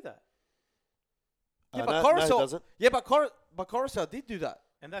got to do that. Yeah, No, but no, he Coruscant. doesn't. Yeah, but Coruscant did do that.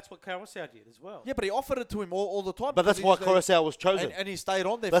 And that's what Carousel did as well. Yeah, but he offered it to him all the time. But that's why Coruscant was chosen. And he stayed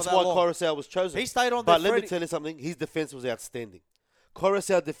on there That's for that why long. Coruscant was chosen. He stayed on there. But let me tell you something. His defense was outstanding.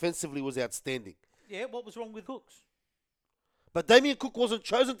 Coruscant defensively was outstanding. Yeah, what was wrong with Cooks? But Damien Cook wasn't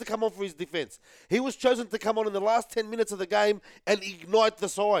chosen to come on for his defense. He was chosen to come on in the last 10 minutes of the game and ignite the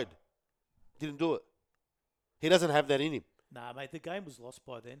side. Didn't do it. He doesn't have that in him. Nah, mate, the game was lost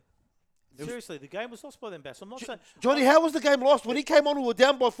by then. Seriously, the game was lost by then, Bass. I'm not saying... Johnny, how was the game lost? When he came on, we were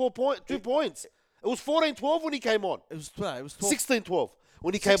down by 2 points. It was 14-12 when he came on. It was 12. 16-12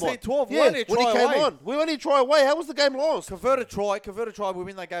 when he came on. 16-12. Yeah, when he came on. We only try away. How was the game lost? Converted try. We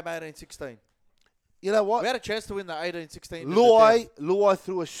win that game 18-16. You know what? We had a chance to win the 18-16. Luai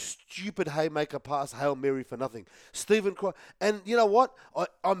threw a stupid haymaker pass, Hail Mary for nothing. Stephen Cry. And you know what?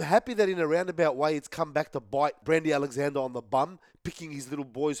 I'm happy that in a roundabout way it's come back to bite Brandy Alexander on the bum, picking his little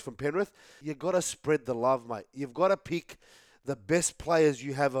boys from Penrith. You've got to spread the love, mate. You've got to pick the best players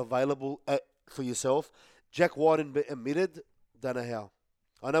you have available for yourself. Jack White admitted, don't know how.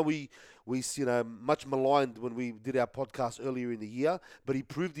 I know we much maligned when we did our podcast earlier in the year, but he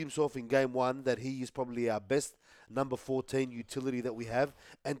proved himself in game one that he is probably our best number 14 utility that we have,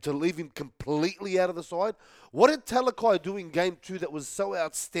 and to leave him completely out of the side. What did Talakai do in game two that was so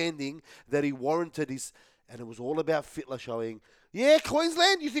outstanding that he warranted his, and it was all about Fittler showing, yeah,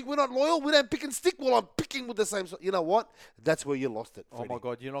 Queensland, you think we're not loyal? We don't pick and stick? Well, I'm picking with the same. You know what? That's where you lost it, Freddie. Oh, my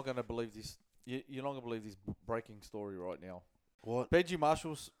God. You're not going to believe this. You're not going to believe this breaking story right now. What? Benji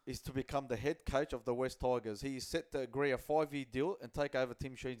Marshall is to become the head coach of the West Tigers. He is set to agree a 5-year deal and take over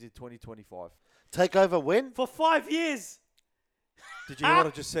Tim Sheens in 2025. Take over when? For 5 years. Did you hear what I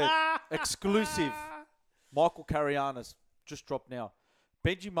just said? Exclusive. Michael Carianis just dropped now.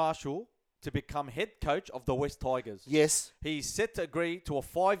 Benji Marshall to become head coach of the West Tigers. Yes. He is set to agree to a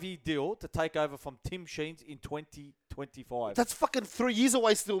 5-year deal to take over from Tim Sheens in 2025. That's fucking 3 years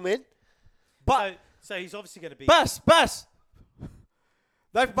away still, man. But So he's obviously going to be... Bass.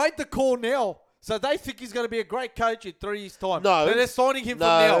 They've made the call now. So they think he's going to be a great coach in 3 years' time. No. They're signing him from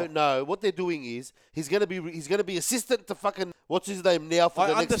now. No. What they're doing is he's going to be assistant to fucking what's his name now for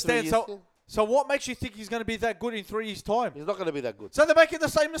the next 3 years. So what makes you think he's going to be that good in 3 years' time? He's not going to be that good. So they're making the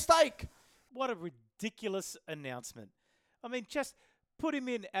same mistake. What a ridiculous announcement. I mean, just put him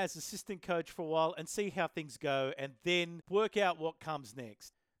in as assistant coach for a while and see how things go and then work out what comes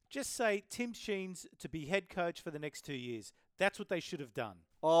next. Just say Tim Sheens to be head coach for the next 2 years. That's what they should have done.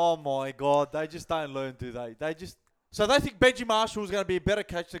 Oh, my God. They just don't learn, do they? So they think Benji Marshall is going to be a better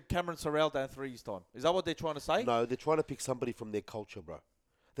coach than Cameron Sorrell in 3 years' time. Is that what they're trying to say? No, they're trying to pick somebody from their culture, bro.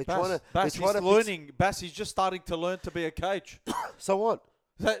 Bass, he's just starting to learn to be a coach. So what?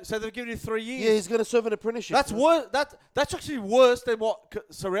 So they've given him 3 years. Yeah, he's going to serve an apprenticeship. That's worse. That's actually worse than what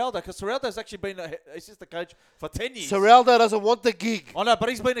Sorrelda, because Sorrelda's actually been an assistant coach for 10 years. Sorrelda doesn't want the gig. I know, but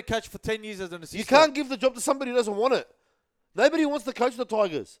he's been a coach for 10 years as an assistant. You can't give the job to somebody who doesn't want it. Nobody wants to coach the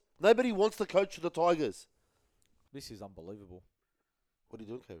Tigers. This is unbelievable. What are you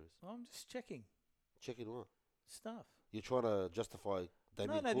doing, Kevin? I'm just checking Checking what? stuff. You're trying to justify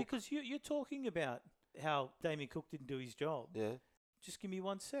Damien No, Cook? because you're talking about how Damien Cook didn't do his job. Yeah. Just give me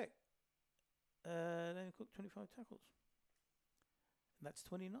 1 sec. Damien Cook, 25 tackles. And that's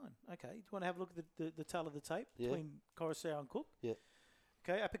 29. Okay. Do you want to have a look at the tail of the tape between Coruscant and Cook? Yeah.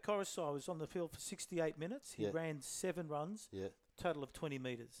 Okay. Api Coruscant was on the field for 68 minutes. He ran 7 runs. Yeah. Total of 20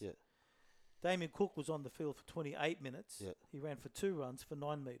 metres. Yeah. Damien Cook was on the field for 28 minutes. Yeah. He ran for 2 runs for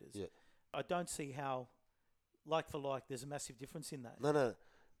 9 metres. Yeah. I don't see how, like for like, there's a massive difference in that. No.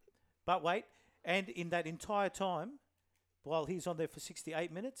 But wait, and in that entire time, while he's on there for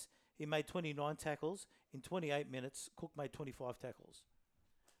 68 minutes, he made 29 tackles. In 28 minutes, Cook made 25 tackles.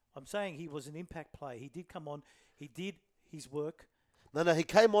 I'm saying he was an impact player. He did come on. He did his work. No, he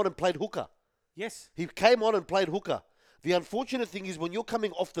came on and played hooker. Yes. He came on and played hooker. The unfortunate thing is when you're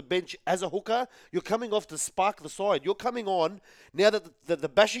coming off the bench as a hooker, you're coming off to spark the side. You're coming on, now that the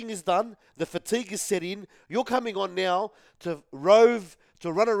bashing is done, the fatigue is set in, you're coming on now to rove,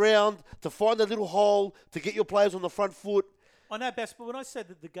 to run around, to find a little hole, to get your players on the front foot. I know, Bass, but when I said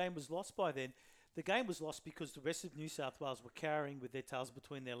that the game was lost by then, the game was lost because the rest of New South Wales were carrying with their tails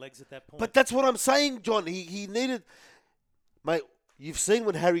between their legs at that point. But that's what I'm saying, John. He needed... Mate, you've seen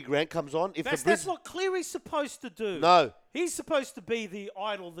when Harry Grant comes on. That's what Cleary's supposed to do. No. He's supposed to be the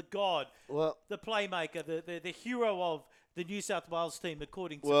idol, the god, Well, the playmaker, the hero of the New South Wales team,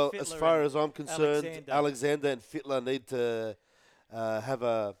 according to well, Fittler as far and as I'm concerned, Alexander and Fittler need to have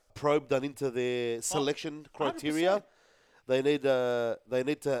a probe done into their selection criteria. 100%. They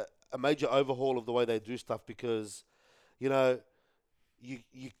need a major overhaul of the way they do stuff because, you know,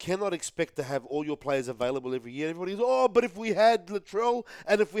 you cannot expect to have all your players available every year. Everybody's, but if we had Latrell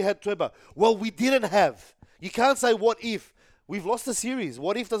and if we had Trevor. Well, we didn't have. You can't say what if. We've lost a series.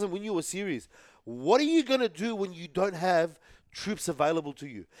 What if doesn't win you a series? What are you going to do when you don't have troops available to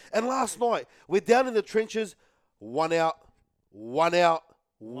you? And last night, we're down in the trenches, one out.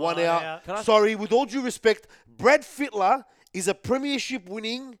 Sorry, with all due respect, Brad Fittler is a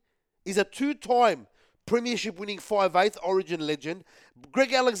two-time premiership winning 5'8" Origin legend.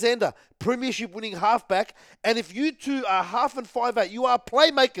 Greg Alexander, premiership winning halfback. And if you two are half and 5'8", you are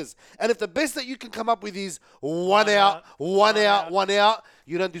playmakers. And if the best that you can come up with is one out,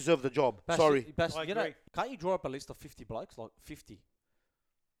 you don't deserve the job. Sorry. Can't you draw up a list of 50 blokes, like 50?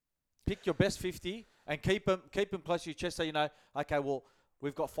 Pick your best 50 and keep them close to your chest so you know, okay, well,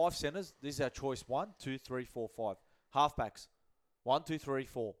 we've got 5 centres. This is our choice. 1, 2, 3, 4, 5. Halfbacks. 1, 2, 3,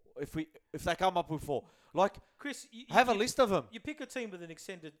 4. If they come up with 4. Like, Chris, have a list of them. You pick a team with an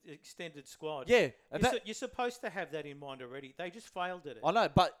extended squad. Yeah. And you're supposed to have that in mind already. They just failed at it. I know,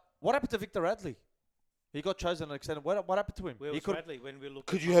 but what happened to Victor Radley? He got chosen and extended. What happened to him? Where was Radley when we looked?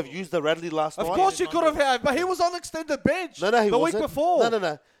 Could you have used the Radley last night? Of course you could have had, but he was on extended bench. No, he the wasn't. week before.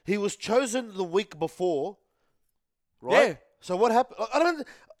 No. He was chosen the week before, right? Yeah. So what happened? I don't.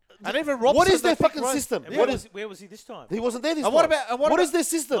 And even Robson, what is their fucking system? Where was he this time? He wasn't there this time. What what is their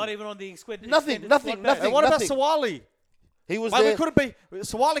system? Not even on the extended Nothing. And what about Sawali? He was there.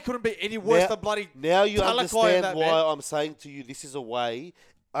 Sawali couldn't be any worse than bloody. Now you Talakai understand that, why man. I'm saying to you this is a way.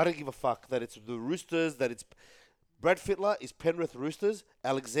 I don't give a fuck that it's the Roosters, that it's Brad Fittler is Penrith Roosters,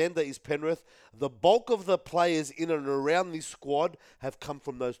 Alexander is Penrith. The bulk of the players in and around this squad have come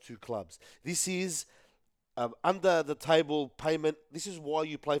from those two clubs. This is under the table payment. This is why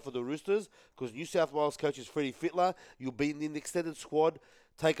you play for the Roosters, because New South Wales coach is Freddie Fittler. You'll be in the extended squad.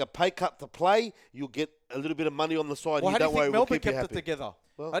 Take a pay cut to play. You'll get a little bit of money on the side. Well, how do you think Melbourne kept it it together?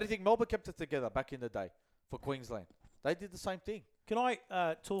 Well, how do you think Melbourne kept it together back in the day for Queensland? They did the same thing. Can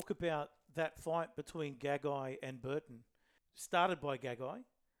I talk about that fight between Gagai and Burton? Started by Gagai.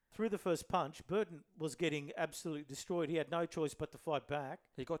 Through the first punch, Burton was getting absolutely destroyed. He had no choice but to fight back.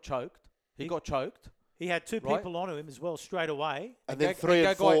 He got choked. He had two people onto him as well straight away. And then 3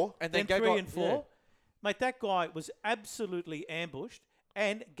 and 4. And then 3 and 4. Yeah. Mate, that guy was absolutely ambushed.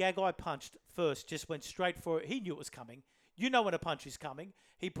 And Gagai punched first, just went straight for it. He knew it was coming. You know when a punch is coming.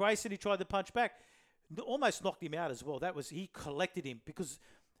 He braced and he tried to punch back. Almost knocked him out as well. He collected him because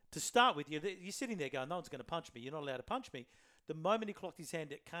to start with, you're sitting there going, no one's going to punch me. You're not allowed to punch me. The moment he clocked his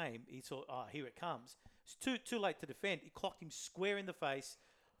hand, it came. He thought, here it comes. It's too late to defend. He clocked him square in the face.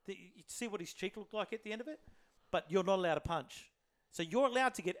 You see what his cheek looked like at the end of it? But you're not allowed to punch. So you're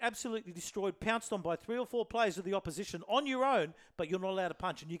allowed to get absolutely destroyed, pounced on by 3 or 4 players of the opposition on your own, but you're not allowed to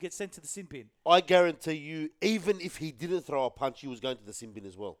punch, and you get sent to the sin bin. I guarantee you, even if he didn't throw a punch, he was going to the sin bin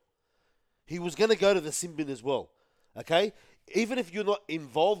as well. He was going to go to the sin bin as well. Okay? Even if you're not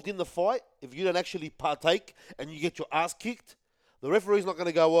involved in the fight, if you don't actually partake and you get your ass kicked, the referee's not going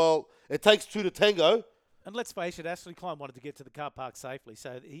to go, well, it takes 2 to tango. And let's face it, Ashley Klein wanted to get to the car park safely,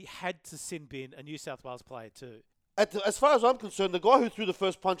 so he had to sin bin a New South Wales player too. As far as I'm concerned, the guy who threw the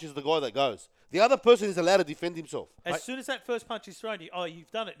first punch is the guy that goes. The other person is allowed to defend himself. As soon as that first punch is thrown,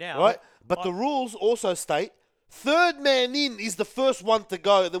 you've done it now. Right? But the rules also state, third man in is the first one to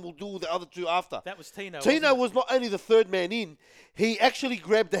go, and then we'll do the other 2 after. That was Tino. Tino was not only the third man in, he actually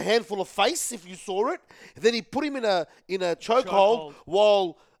grabbed a handful of face, if you saw it. Then he put him in a chokehold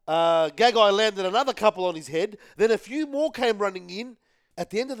while Gagai landed another couple on his head. Then a few more came running in. At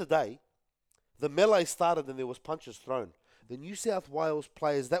the end of the day, the melee started and there was punches thrown. The New South Wales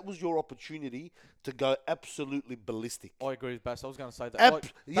players, that was your opportunity to go absolutely ballistic. I agree with Bass. I was going to say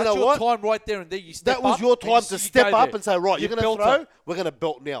that. You know what? That's your time right there and there. You step that was up your time to step up and say, right, you're going to throw, him. we're going to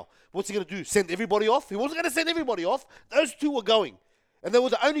belt now. What's he going to do? Send everybody off? He wasn't going to send everybody off. Those 2 were going. And they were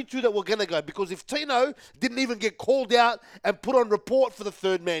the only 2 that were going to go, because if Tino didn't even get called out and put on report for the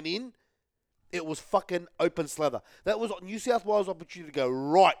third man in, it was fucking open slather. That was New South Wales' opportunity to go,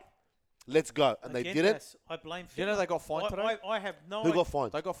 right, let's go. And they didn't. I blame Fittler. You know they got fined today? I have no Who got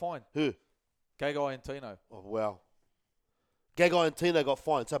fined? They got fined. Who? Gagai and Tino. Oh, wow. Gagai and Tino got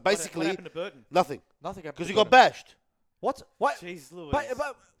fined. So basically, what happened to Burton? nothing. Nothing happened. Because he got bashed. What? Jeez Louise.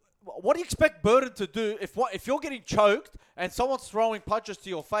 But what do you expect Burton to do if you're getting choked and someone's throwing punches to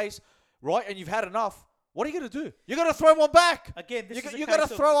your face, right, and you've had enough? What are you going to do? You're going to throw one back. Again, you're going to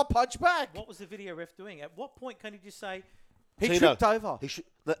throw a punch back. What was the video ref doing? At what point can he just say... He Tino, tripped over.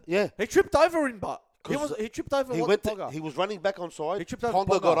 He tripped over in butt. He tripped over he was running back on side. He tripped over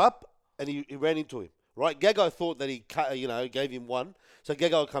Ponga Ponga. got up and he ran into him. Right? Gagai thought that he gave him one. So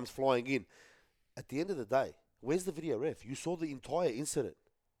Gagai comes flying in. At the end of the day, Where's the video ref? You saw the entire incident.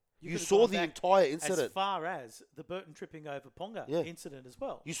 You could've saw gone the back entire as incident. far as the Burton tripping over Ponga Yeah. incident as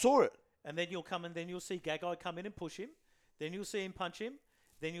well. You saw it. And then you'll come and then you'll see Gagai come in and push him. Then you'll see him punch him.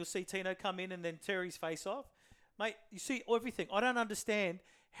 Then you'll see Tino come in and then tear his face off. Mate, you see everything. I don't understand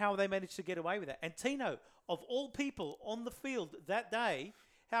how they managed to get away with that. And Tino, of all people on the field that day,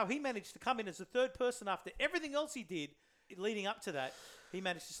 how he managed to come in as the third person after everything else he did leading up to that, he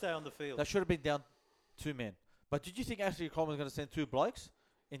managed to stay on the field. That should have been down 2 men. But did you think Ashley Coleman was going to send 2 blokes?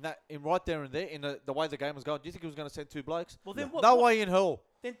 In right there and there, in the way the game was going, do you think he was going to send 2 blokes? Well, then no way in hell.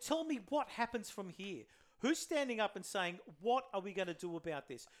 Then tell me what happens from here. Who's standing up and saying, what are we going to do about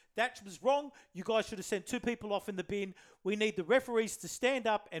this? That was wrong. You guys should have sent 2 people off in the bin. We need the referees to stand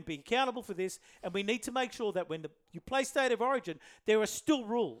up and be accountable for this. And we need to make sure that when you play State of Origin, there are still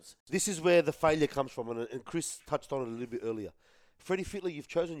rules. This is where the failure comes from, and Chris touched on it a little bit earlier. Freddie Fittler, you've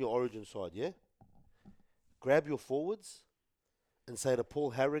chosen your Origin side, yeah? Grab your forwards and say to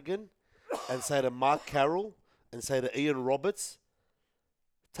Paul Harrigan and say to Mark Carroll and say to Ian Roberts,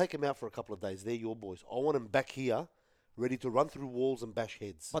 take them out for a couple of days. They're your boys. I want them back here, ready to run through walls and bash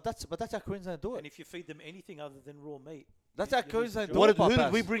heads. But that's how Queensland do it. And if you feed them anything other than raw meat, That's how you lose the Queensland job. do it. Who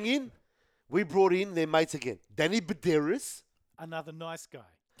did we bring in? We brought in their mates again. Danny Baderis. Another nice guy.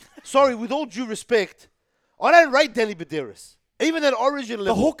 Sorry, with all due respect, I don't rate Danny Baderis. Even at Origin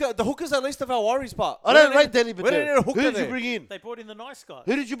level. The hooker's at least of our worries, but I don't rate Danny we don't need a Baderis. hooker Who did you there. bring in? They brought in the nice guys.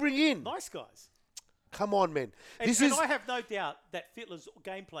 Who did you bring in? Nice guys. Come on, man. And, This and is I have no doubt that Fittler's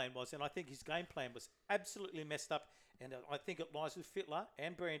game plan was, and I think his game plan was absolutely messed up. And I think it lies with Fittler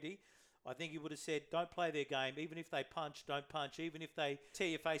and Brandy. I think he would have said, don't play their game. Even if they punch, don't punch. Even if they tear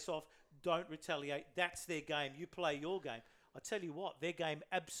your face off, don't retaliate. That's their game. You play your game. I tell you what, their game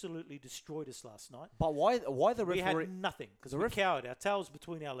absolutely destroyed us last night. But why the We referee? had nothing because we cowered. Our tails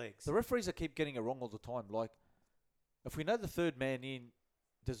between our legs. The referees that keep getting it wrong all the time. Like, if we know the third man in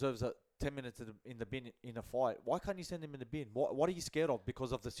deserves 10 minutes in the bin in a fight, why can't you send him in the bin? What are you scared of?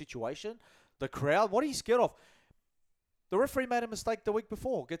 Because of the situation, the crowd. What are you scared of? The referee made a mistake the week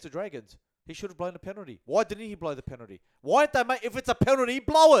before against the Dragons. He should have blown a penalty. Why didn't he blow the penalty? Why didn't they make? If it's a penalty,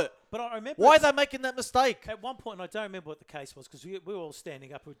 blow it. But I remember Why are they making that mistake? at one point, and I don't remember what the case was because we were all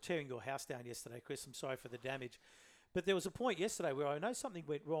standing up. We were tearing your house down yesterday, Chris. I'm sorry for the damage. But there was a point yesterday where I know something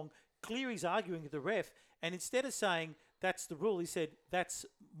went wrong. Cleary's arguing with the ref, and instead of saying, that's the rule, he said, that's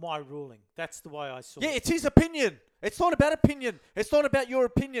my ruling. That's the way I saw Yeah, it. it's his opinion. It's not about opinion. It's not about your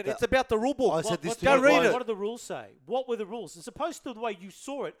opinion. It's about the rule book. I said this to Go you read guys. it. What do the rules say? What were the rules? As opposed to the way you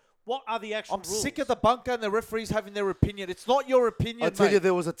saw it, what are the actual I'm rules? sick of the bunker and the referees having their opinion. It's not your opinion, I tell mate. you,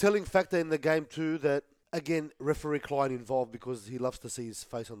 there was a telling factor in the game too that, again, referee Klein involved because he loves to see his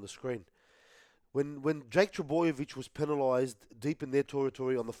face on the screen. When Jake Trebojevic was penalised deep in their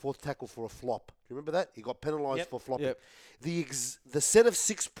territory on the 4th tackle for a flop. Do you remember that? He got penalised Yep. for flopping. Yep. The set of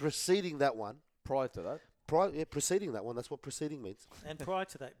 6 preceding that one, Prior to that. preceding that one, that's what preceding means. And prior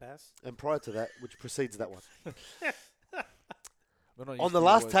to that, Bass, And prior to that, which precedes that one. We're not used On to the your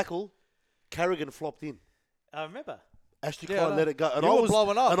last words. tackle, Carrigan flopped in. I remember. Ashley Yeah, I Klein know. let it go. And You I were was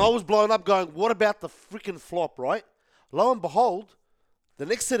blowing up. And I was blowing up going, what about the freaking flop, right? Lo and behold, the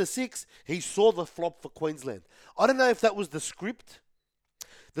next set of 6, he saw the flop for Queensland. I don't know if that was the script.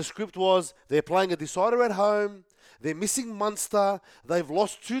 The script was they're playing a decider at home. They're missing Munster. They've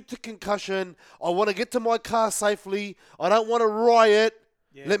lost 2 to concussion. I want to get to my car safely. I don't want to riot.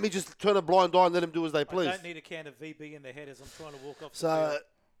 Yeah. Let me just turn a blind eye and let them do as they please. I don't need a can of VB in their head as I'm trying to walk off the So, field.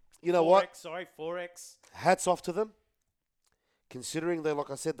 you know 4X, what? Sorry, 4X. Hats off to them. Considering they, like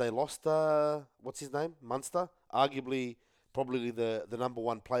I said, they lost, what's his name? Munster. Arguably, probably the number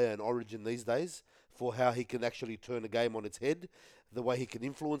 1 player in Origin these days for how he can actually turn a game on its head, the way he can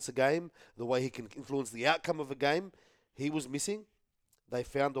influence a game, the way he can influence the outcome of a game. He was missing. They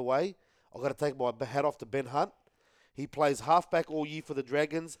found a way. I've got to take my hat off to Ben Hunt. He plays halfback all year for the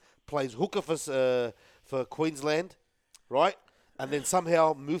Dragons, plays hooker for Queensland, right? And then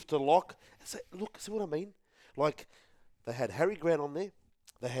somehow moved to lock. So, look, see what I mean? Like, they had Harry Grant on there.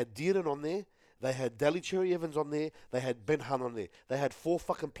 They had Dearden on there. They had Daly Cherry Evans on there. They had Ben Hunt on there. They had 4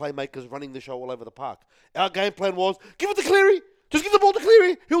 fucking playmakers running the show all over the park. Our game plan was, give it to Cleary. Just give the ball to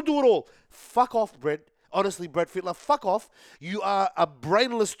Cleary. He'll do it all. Fuck off, Brett. Honestly, Brett Fittler, fuck off. You are a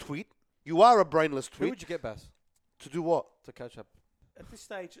brainless tweet. You are a brainless Who tweet. would you get, Bass, To do what? to catch up? At this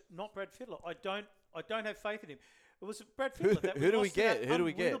stage, not Brad Fittler. I don't have faith in him. It was Brad Fittler that who do we lost to get? that Who do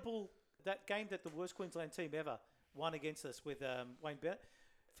we get? unwinnable- That game that the worst Queensland team ever won against us with Wayne Bennett.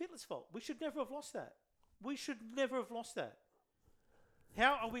 Fittler's fault. We should never have lost that. We should never have lost that.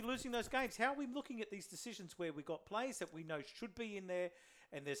 How are we losing those games? How are we looking at these decisions where we got players that we know should be in there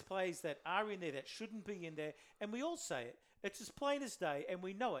and there's players that are in there that shouldn't be in there, and we all say it. It's as plain as day, and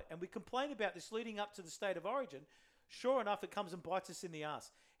we know it, and we complain about this leading up to the State of Origin. Sure enough, it comes and bites us in the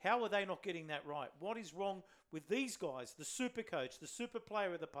ass. How are they not getting that right? What is wrong with these guys, the super coach, the super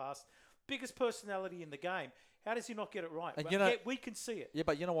player of the past, biggest personality in the game? How does he not get it right? And But you know- yet we can see it. Yeah,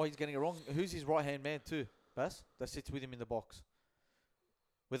 but you know why he's getting it wrong? Who's his right-hand man too, Bass? That sits with him in the box.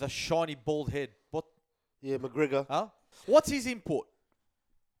 With a shiny bald head. What? Yeah, McGregor. Huh? What's his input?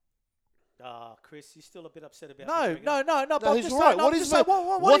 Chris, you're still a bit upset about No, McGregor. no. No, But I'm he's just right. saying, What I'm is just saying,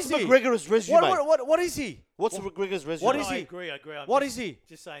 what's is he? McGregor's resume? What is he? What's McGregor's resume? What is I he? agree. I'm What just, is he?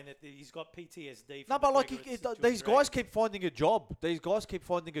 Just saying that he's got PTSD. No, from but like McGregor at these George guys Dragon. keep finding a job. These guys keep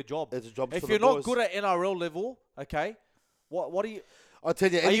finding a job. It's a job If for you're the not boys. good at NRL level, okay, what are you? I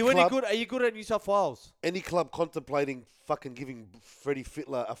tell you, Are any you club, any good? Are you good at New South Wales? any club contemplating fucking giving Freddie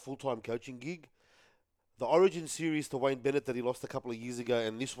Fittler a full-time coaching gig, the Origin series to Wayne Bennett that he lost a couple of years ago,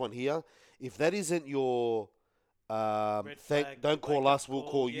 and this one here, if that isn't your Red flag, don't call wake-up us, we'll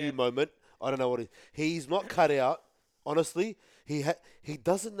call, call yeah. you moment, I don't know what it is. He's not cut out. Honestly, he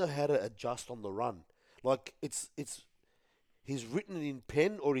doesn't know how to adjust on the run. Like it's he's written it in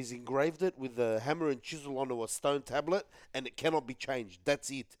pen or he's engraved it with a hammer and chisel onto a stone tablet, and it cannot be changed. That's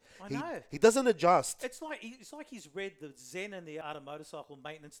it. I know. He doesn't adjust. It's like he's read the Zen and the Art of Motorcycle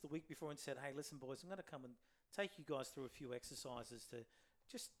Maintenance the week before and said, "Hey, listen, boys, I'm going to come and take you guys through a few exercises to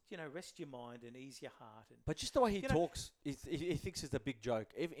just rest your mind and ease your heart." And But just the way he You know- talks, he thinks it's a big joke.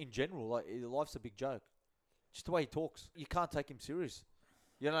 In general, like life's a big joke. Just the way he talks, you can't take him serious.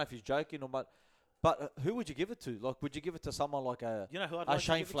 You don't know if he's joking or but who would you give it to? Like, would you give it to someone like a you know who I'd a like to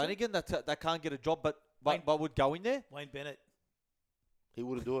Shane give it to? Flanagan that can't get a job, Wayne- but would go in there? Wayne Bennett. He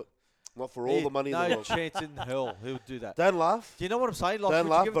wouldn't do it. Not for all the money in no the world. chance in hell he would do that. Don't laugh. Do you know what I'm saying? Like, Don't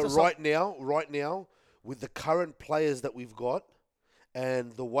would you laugh. give it But to right now, with the current players that we've got,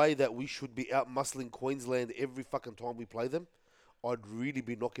 and the way that we should be out muscling Queensland every fucking time we play them, I'd really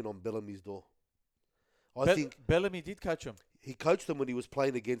be knocking on Bellamy's door. I think Bellamy did coach him. he coached them when he was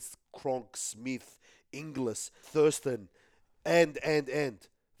playing against Cronk, Smith, Inglis, Thurston, and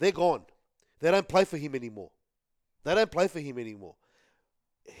they're gone. They don't play for him anymore.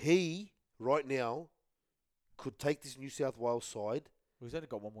 He right now could take this New South Wales side. He's only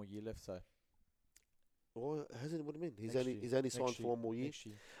got one more year left, so Or hasn't? What do you mean? Next year. He's only Next signed year. for one more year. Next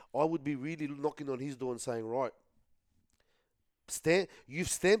year. I would be really knocking on his door and saying, right, you've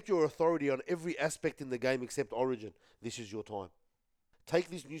stamped your authority on every aspect in the game except Origin. This is your time. Take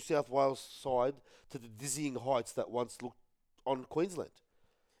this New South Wales side to the dizzying heights that once looked on Queensland.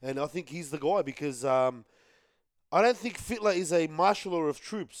 And I think he's the guy because I don't think Fittler is a marshaller of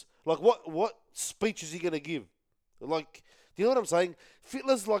troops. Like, what speech is he going to give? Like, do you know what I'm saying?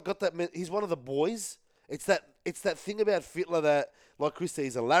 Fittler's like got that. He's one of the boys. It's that thing about Fittler that, like Chris said,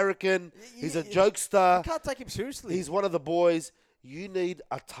 he's a larrikin. He's a jokester. You can't take him seriously. He's one of the boys. You need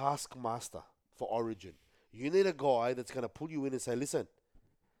a taskmaster for Origin. You need a guy that's going to pull you in and say, listen,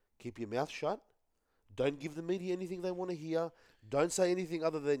 keep your mouth shut. Don't give the media anything they want to hear. Don't say anything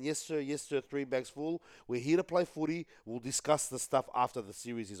other than, yes, sir, 3 bags full. We're here to play footy. We'll discuss the stuff after the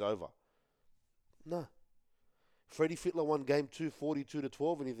series is over. No. Freddie Fittler won game 2,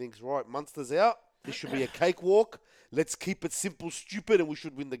 42-12, and he thinks, right, Munster's out. This should be a cakewalk. Let's keep it simple, stupid, and we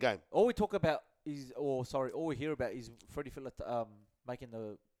should win the game. all we talk about is, all we hear about is Freddie Fittler making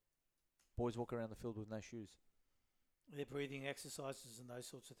the boys walk around the field with no shoes. Their breathing exercises and those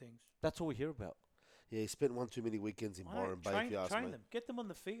sorts of things. That's all we hear about. Yeah, he spent one too many weekends in I know, Byron Bay, if you ask train me. them. Get them on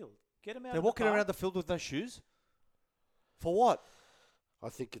the field. Get them out. They're walking around the field with no shoes. For what? I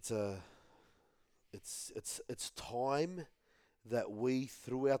think it's time that we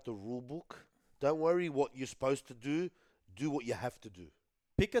threw out the rule book. Don't worry what you're supposed to do. Do what you have to do.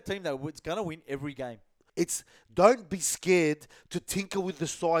 Pick a team that's going to win every game. Don't be scared to tinker with the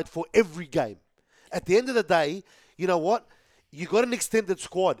side for every game. At the end of the day, you know what? You got an extended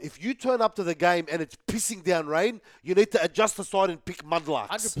squad. If you turn up to the game and it's pissing down rain, you need to adjust the side and pick mudlarks.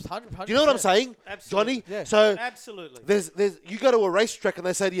 100%. Do you know what I'm saying, Absolutely. Johnny? Yeah. So Absolutely. there's you go to a racetrack and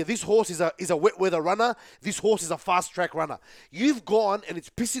they say to you, this horse is a wet weather runner. This horse is a fast track runner. You've gone and it's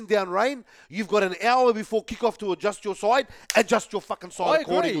pissing down rain. You've got an hour before kickoff to adjust your side. Adjust your fucking I side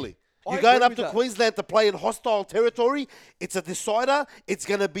agree. accordingly. I You're going agree up with to that. Queensland to play in hostile territory. It's a decider. It's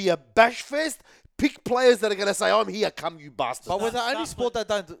going to be a bash fest. Pick players that are going to say, I'm here, come you bastards. But we're the Start only sport that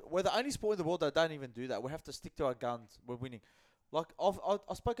don't. We're the only sport in the world that don't even do that. We have to stick to our guns. We're winning. Like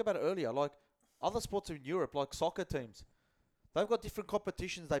I spoke about it earlier. Like other sports in Europe, like soccer teams, they've got different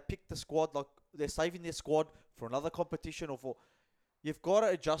competitions. They pick the squad. Like they're saving their squad for another competition or for. You've got to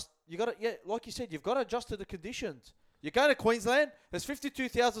adjust. You got to like you said. You've got to adjust to the conditions. You're going to Queensland. There's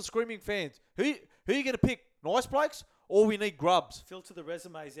 52,000 screaming fans. Who are you going to pick? Nice blokes, or we need grubs? Filter the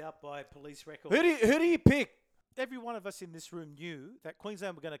resumes out by police records. Who do you pick? Every one of us in this room knew that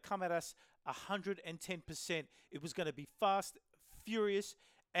Queensland were going to come at us 110%. It was going to be fast, furious,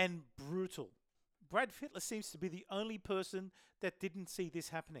 and brutal. Brad Fittler seems to be the only person that didn't see this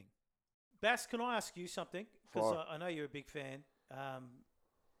happening. Bass, can I ask you something? Because I know you're a big fan.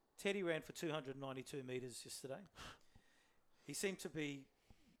 Teddy ran for 292 metres yesterday. He seemed to be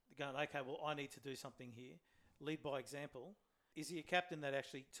going, okay, well, I need to do something here. Lead by example. Is he a captain that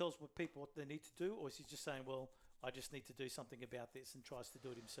actually tells people what they need to do, or is he just saying, well, I just need to do something about this, and tries to do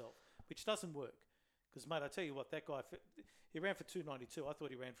it himself, which doesn't work? Because, mate, I tell you what, that guy, he ran for 292. I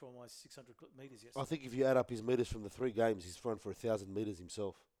thought he ran for almost 600 metres yesterday. I think if you add up his metres from the 3 games, he's run for 1,000 metres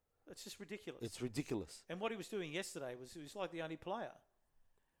himself. It's just ridiculous. It's ridiculous. And what he was doing yesterday was he was like the only player.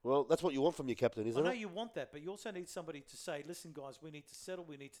 Well, that's what you want from your captain, isn't I know it? you want that, but you also need somebody to say, listen, guys, we need to settle.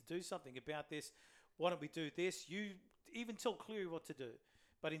 We need to do something about this. Why don't we do this? You even tell Cleary what to do.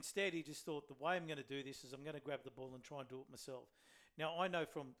 But instead, he just thought, the way I'm going to do this is I'm going to grab the ball and try and do it myself. Now, I know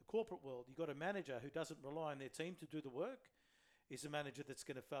from the corporate world, you've got a manager who doesn't rely on their team to do the work. Is a manager that's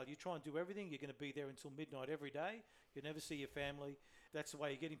going to fail. You try and do everything. You're going to be there until midnight every day. You never see your family. That's the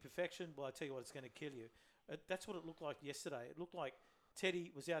way you're getting perfection. Well, I tell you what, it's going to kill you. That's what it looked like yesterday. It looked like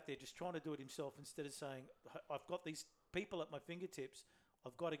Teddy was out there just trying to do it himself instead of saying, I've got these people at my fingertips.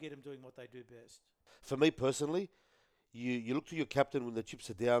 I've got to get them doing what they do best. For me personally, you look to your captain when the chips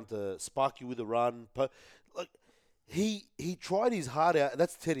are down to spark you with a run. Like he tried his heart out.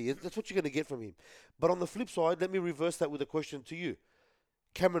 That's Teddy. That's what you're going to get from him. But on the flip side, let me reverse that with a question to you.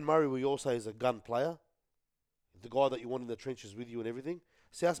 Cameron Murray, we all say is a gun player, the guy that you want in the trenches with you and everything.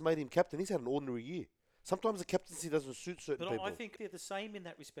 South made him captain. He's had an ordinary year. Sometimes the captaincy doesn't suit certain people. But I think they're the same in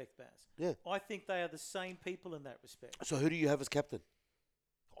that respect, Baz. Yeah. I think they are the same people in that respect. So who do you have as captain?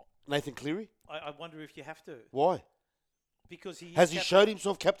 Nathan Cleary? I wonder if you have to. Why? Because Has he showed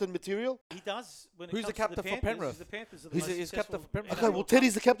himself captain material? He does. When it Who's the comes to captain for Panthers, Penrith? The Panthers are the most He's captain successful for Penrith. Okay, well,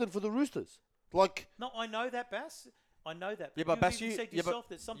 Teddy's the captain for the Roosters. Like, No, I know that, Bass. I know that. Yeah, but you've Bass, even you said yeah, but yourself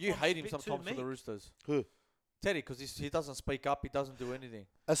that sometimes you hate it's a him bit sometimes too for the meek. Roosters. who? Teddy, because he doesn't speak up. He doesn't do anything.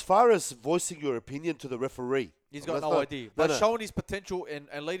 As far as voicing your opinion to the referee, He's got that's no not- idea. no, But no. showing his potential and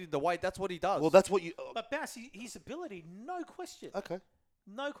leading the way, that's what he does. Well, that's what you. But Bass, his ability, no question. Okay.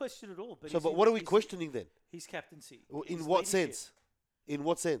 No question at all. But So, his- but what are we his- questioning then? His captaincy. Well, in his what leadership. sense? In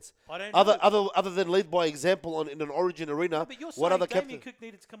what sense? I don't Other know. other than lead by example in an Origin arena. But you're What saying other Damien captain? Cook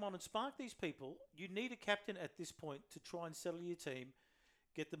needed to come on and spark these people. You need a captain at this point to try and settle your team,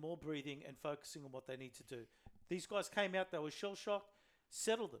 get them all breathing and focusing on what they need to do. These guys came out, they were shell-shocked.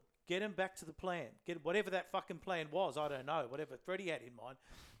 Settle them. Get them back to the plan. Get whatever that fucking plan was, I don't know, whatever Freddie had in mind,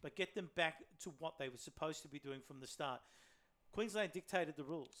 but get them back to what they were supposed to be doing from the start. Queensland dictated the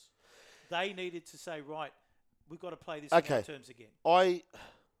rules. They needed to say, right, we've got to play this in Okay. our terms again.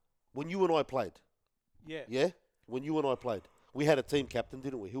 When you and I played, Yeah. when you and I played, we had a team captain,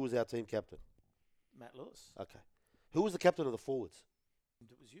 didn't we? Who was our team captain? Matt Lewis. Okay. Who was the captain of the forwards?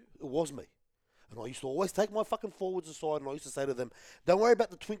 It was you. It was me. And I used to always take my fucking forwards aside and I used to say to them, don't worry about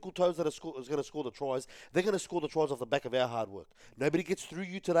the twinkle toes that are going to score the tries. They're going to score the tries off the back of our hard work. Nobody gets through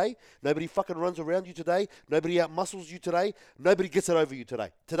you today. Nobody fucking runs around you today. Nobody outmuscles you today. Nobody gets it over you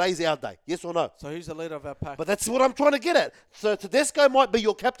today. Today's our day. Yes or no? So who's the leader of our pack? But that's what I'm trying to get at. So Tedesco might be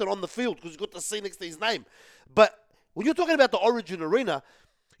your captain on the field because he's got the C next to his name. But when you're talking about the Origin arena,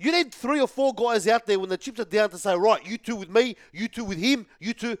 you need 3 or 4 guys out there when the chips are down to say, right, you two with me, you two with him,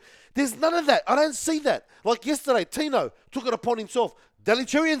 you two. There's none of that. I don't see that. Like yesterday, Tino took it upon himself.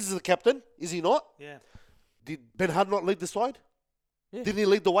 Dalicherians is the captain, is he not? Yeah, Did Ben Hunt not lead the side? Yeah. Didn't he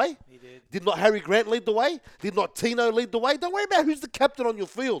lead the way? he did. Did not Harry Grant lead the way? Did not Tino lead the way? Don't worry about who's the captain on your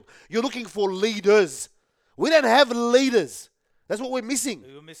field. You're looking for leaders. We don't have leaders. That's what we're missing.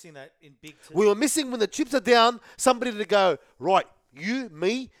 We were missing that in big teams. We were missing when the chips are down, somebody to go, right, you,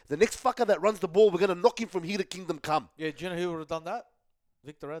 me, the next fucker that runs the ball, we're going to knock him from here to kingdom come. Yeah, do you know who would have done that?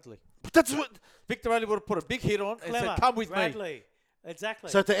 Victor Radley. But that's what... Victor Radley would have put a big hit on and Clemmer, said, come with me. Bradley. Exactly.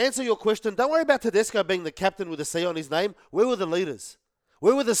 So to answer your question, don't worry about Tedesco being the captain with a C on his name. Where were the leaders?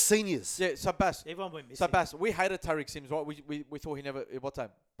 Where were the seniors? Yeah, so Bass. Everyone went missing. So Bass, we hated Tariq Sims, right? We thought he never what time.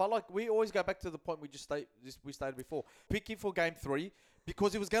 But like we always go back to the point we stated before. Pick him for game 3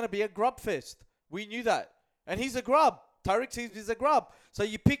 because it was going to be a grub fest. We knew that. And he's a grub. Tariq Sims is a grub. So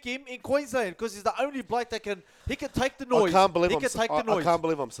you pick him in Queensland because he's the only bloke that can take the noise. I can't believe he I'm can take the noise. I can't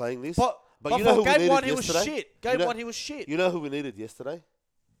believe I'm saying this. But you know for who we game needed 1 he was yesterday? shit. Game 1 he was shit. You know who we needed yesterday?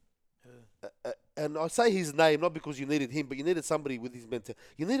 And I say his name not because you needed him, but you needed somebody with his mentality.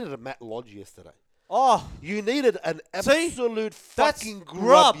 You needed a Matt Lodge yesterday. Oh, You needed an See? absolute that's fucking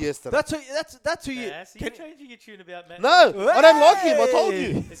grub yesterday. That's who you. Yeah, so you're Can, changing your tune about Matt. No, Lodge. I don't like him. I told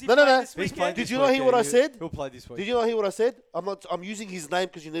Hey! you. Is he No. playing this He's weekend? playing Did this you not hear what I week, yeah, said? He'll play this week. Did you not hear what I said? I'm using his name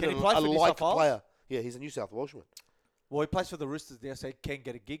because you need Can a he play for New like South Wales? player. Yeah, he's a New South Welshman. Well, he plays for the Roosters now, so he can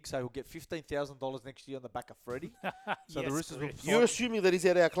get a gig. So he'll get $15,000 next year on the back of Freddie. So the Yes, Roosters will. Chris. You're assuming that he's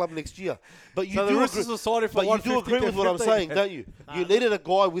at our club next year, but you So the do Roosters agree. will sign him for But you do 150 agree with what I'm 15. saying, don't you? You needed a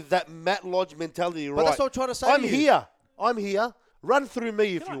guy with that Matt Lodge mentality, right? But that's what I'm trying to say. I'm to you. here. I'm here. Run through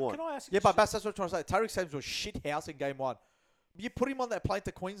me if Can you I, want. can I ask? Yeah, but that's what I'm trying to say. Tarek Sims was shit house in game one. You put him on that plane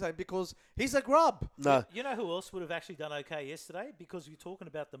to Queensland because he's a grub. No, You know who else would have actually done okay yesterday? Because you're talking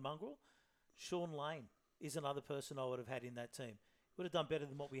about the mongrel. Sean Lane is another person I would have had in that team. Would have done better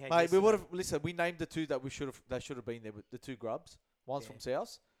than what we had. Mate, yesterday. we would have. Listen, we named the two that they should have been there. The two grubs. One's Yeah. from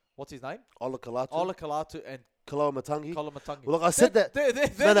South. What's his name? Ola Kalatu, Ola Kalatu and Kaloa Matangi. Colin Matangi. Well, look, I said that. They're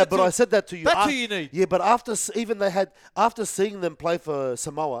No, the but two- I said that to you. That's who you need. Yeah, but after after seeing them play for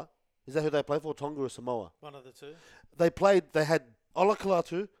Samoa, is that who they play for? Tonga or Samoa? one of the two. They had Ola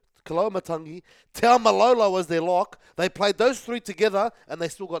Kalatu, Kaloa Matangi, Tau Malolo was their lock. They played those three together, and they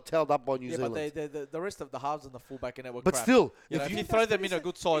still got tailed up by New Yeah, Zealand. but the rest of the halves and the fullback and that were But crap. still, You know, if if you you throw them in a Isn't-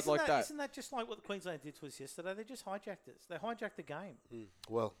 good side isn't like that. Isn't that just like what the Queensland did to us yesterday? They just hijacked us. They hijacked the game.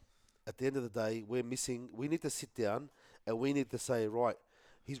 Well, at the end of the day, we need to sit down and we need to say, right,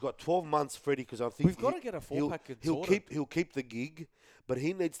 he's got 12 months, Freddie, because I think We've got to get a four-pack he'll keep the gig, but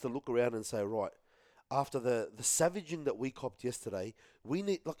he needs to look around and say, right, after the savaging that we copped yesterday, we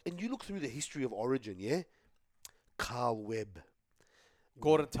need and you look through the history of Origin, yeah, Carl Webb,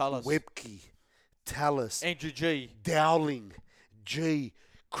 Gordon Tallis, Webke, Tallis, Andrew G. Dowling, G,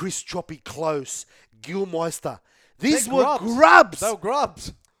 Chris Choppy Close, Gilmeister. These They're were grubs. grubs. They were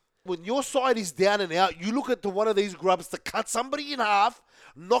grubs. When your side is down and out, you look at one of these grubs to cut somebody in half,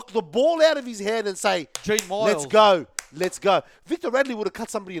 knock the ball out of his hand and say, Gene Miles. let's go, let's go. Victor Radley would have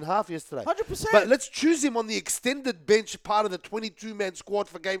cut somebody in half yesterday. 100%. But let's choose him on the extended bench, part of the 22-man squad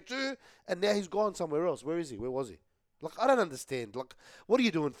for game 2, and now he's gone somewhere else. Where is he? Where was he? I don't understand. What are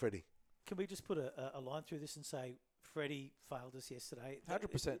you doing, Freddie? Can we just put a line through this and say Freddie failed us yesterday?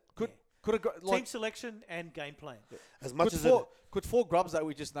 100%. Yeah. Could have got Team selection and game plan. As much could as four grubs that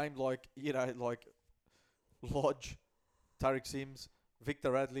we just named like Lodge, Tarek Sims,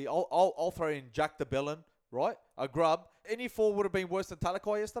 Victor Radley. I'll throw in Jack de Bellin, right? A grub. Any four would have been worse than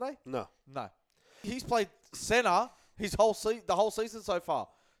Talakai yesterday? no. No. He's played centre the whole season so far.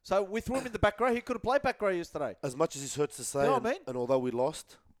 So we threw him in the back row. He could have played back row yesterday. As much as it hurts to say, You know what I mean? and although we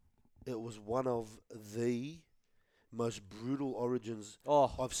lost, it was one of the most brutal Origins Oh,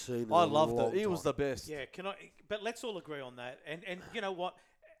 I've seen in I a loved long it. He was time. the best. Yeah, but let's all agree on that. And you know what?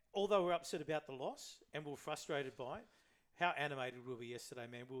 Although we're upset about the loss and we're frustrated by it, how animated were we yesterday,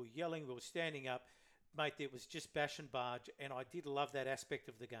 man? We were yelling, we were standing up. Mate, it was just bash and barge, and I did love that aspect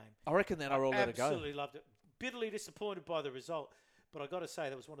of the game. I reckon then I rolled let it go. Absolutely loved it. Bitterly disappointed by the result, but I got to say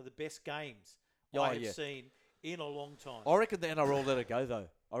that was one of the best games Oh, I have yeah. seen in a long time. I reckon the NRL let it go though.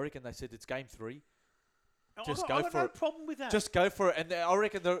 I reckon they said it's game 3. Just go I got for no it. problem with that. Just go for it. And I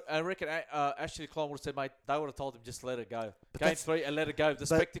reckon Ashley Klein would have said, mate, they would have told him just let it go. Game that's- 3 and let it go. The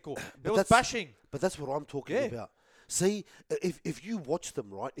spectacle. but It was that's- bashing. But that's what I'm talking Yeah. about. See, if you watch them,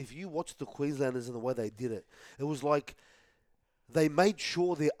 right? If you watch the Queenslanders and the way they did it, it was like they made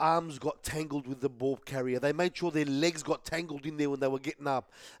sure their arms got tangled with the ball carrier. They made sure their legs got tangled in there when they were getting up.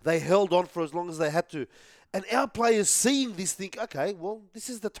 They held on for as long as they had to. And our players seeing this think, okay, well, this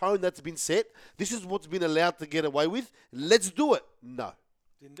is the tone that's been set. This is what's been allowed to get away with. Let's do it. No.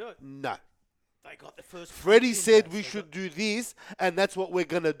 Didn't do it. No. They got the first. Freddie punch in said that, we so should do this, and that's what we're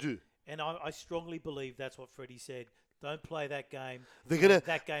going to do. And I strongly believe that's what Freddie said. Don't play that game.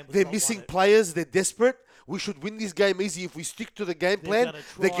 That game was They're not missing won it. players. They're desperate. We should win this game easy if we stick to the game plan. gonna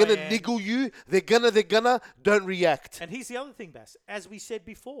They're try gonna and- niggle you. They're gonna. Don't react. And here's the other thing, Bass. As we said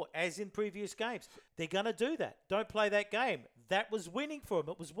before, as in previous games, they're going to do that. Don't play that game. That was winning for him.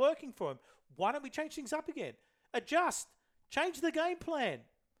 It was working for him. Why don't we change things up again? Adjust. Change the game plan.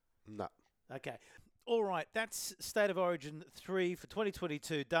 No. Okay. All right. That's State of Origin 3 for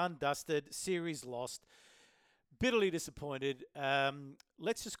 2022. Done, dusted. Series lost. Bitterly disappointed.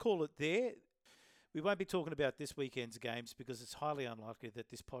 Let's just call it there. We won't be talking about this weekend's games because it's highly unlikely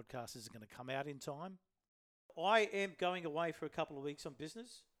that this podcast is going to come out in time. I am going away for a couple of weeks on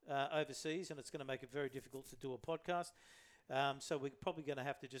business overseas, and it's going to make it very difficult to do a podcast. So we're probably going to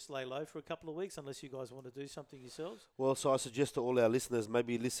have to just lay low for a couple of weeks unless you guys want to do something yourselves. Well, so I suggest to all our listeners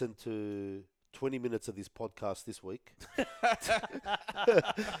maybe listen to 20 minutes of this podcast this week.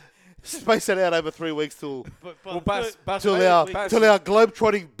 Space it out over 3 weeks till Well, Bass, till maybe- our Bass- till our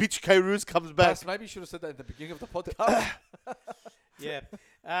globe-trotting bitch K. Roos comes back. Bass, maybe you should have said that in the beginning of the podcast. Yeah.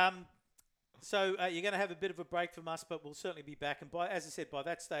 So you're going to have a bit of a break from us, but we'll certainly be back. And as I said, by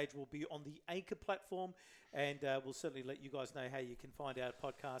that stage, we'll be on the Anchor platform, and we'll certainly let you guys know how you can find our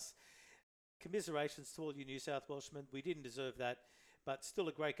podcasts. Commiserations to all you New South Welshmen. We didn't deserve that, but still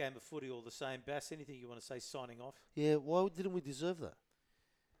a great game of footy all the same. Bass, anything you want to say signing off? Yeah, why didn't we deserve that?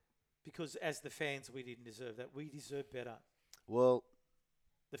 Because as the fans, we didn't deserve that. We deserve better. Well,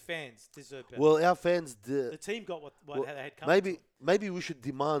 The fans deserve better. well, our fans The team got what well, they had coming. maybe we should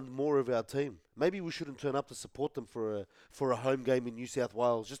demand more of our team. Maybe we shouldn't turn up to support them for a home game in New South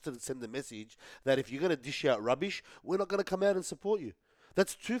Wales, just to send the message that if you're going to dish out rubbish, we're not going to come out and support you.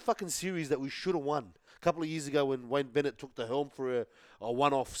 That's 2 fucking series that we should have won. A couple of years ago when Wayne Bennett took the helm for a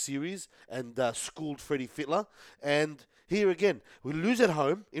one-off series and schooled Freddie Fittler. And here again, we lose at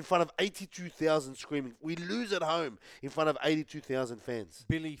home in front of 82,000 screaming. We lose at home in front of 82,000 fans.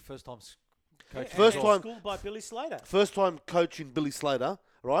 Billy, first time coach. First and time- schooled by Billy Slater. First time coaching Billy Slater,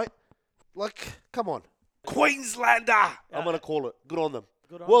 right? Like, come on. Queenslander! I'm going to call it. Good on them.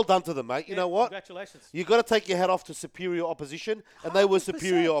 Good on Well them. done to them, mate. You Yeah, know what? Congratulations. You got to take your hat off to superior opposition, and they were 100%.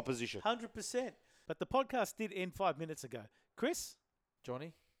 superior opposition. 100%. But the podcast did end 5 minutes ago. Chris,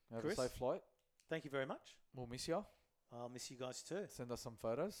 Johnny, have Chris? a safe flight. thank you very much. We'll miss you. I'll miss you guys too. Send us some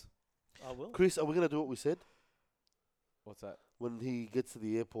photos. I will. Chris, are we going to do what we said? What's that? When he gets to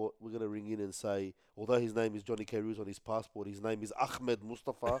the airport, we're going to ring in and say, although his name is Johnny K. Roos on his passport, his name is Ahmed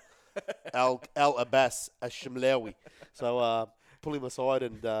Mustafa Al Abbas Ashimlawi. So pull him aside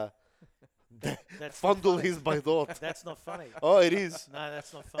and That's fondle not funny. his baydot. That's not funny. Oh, it is. No,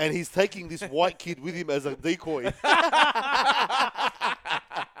 that's not funny. And he's taking this white kid with him as a decoy.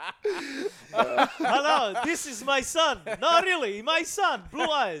 Hello, this is my son. No, really, my son. Blue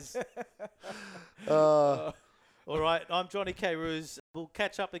eyes. All right, I'm Johnny K. Roos. We'll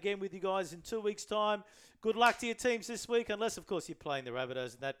catch up again with you guys in 2 weeks' time. Good luck to your teams this week, unless, of course, you're playing the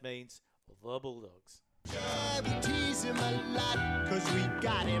Rabbitohs, and that means the Bulldogs. Yeah, we tease him a lot, 'cause we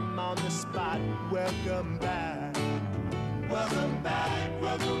got him on the spot. Welcome back. Welcome back.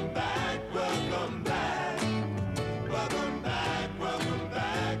 Welcome back.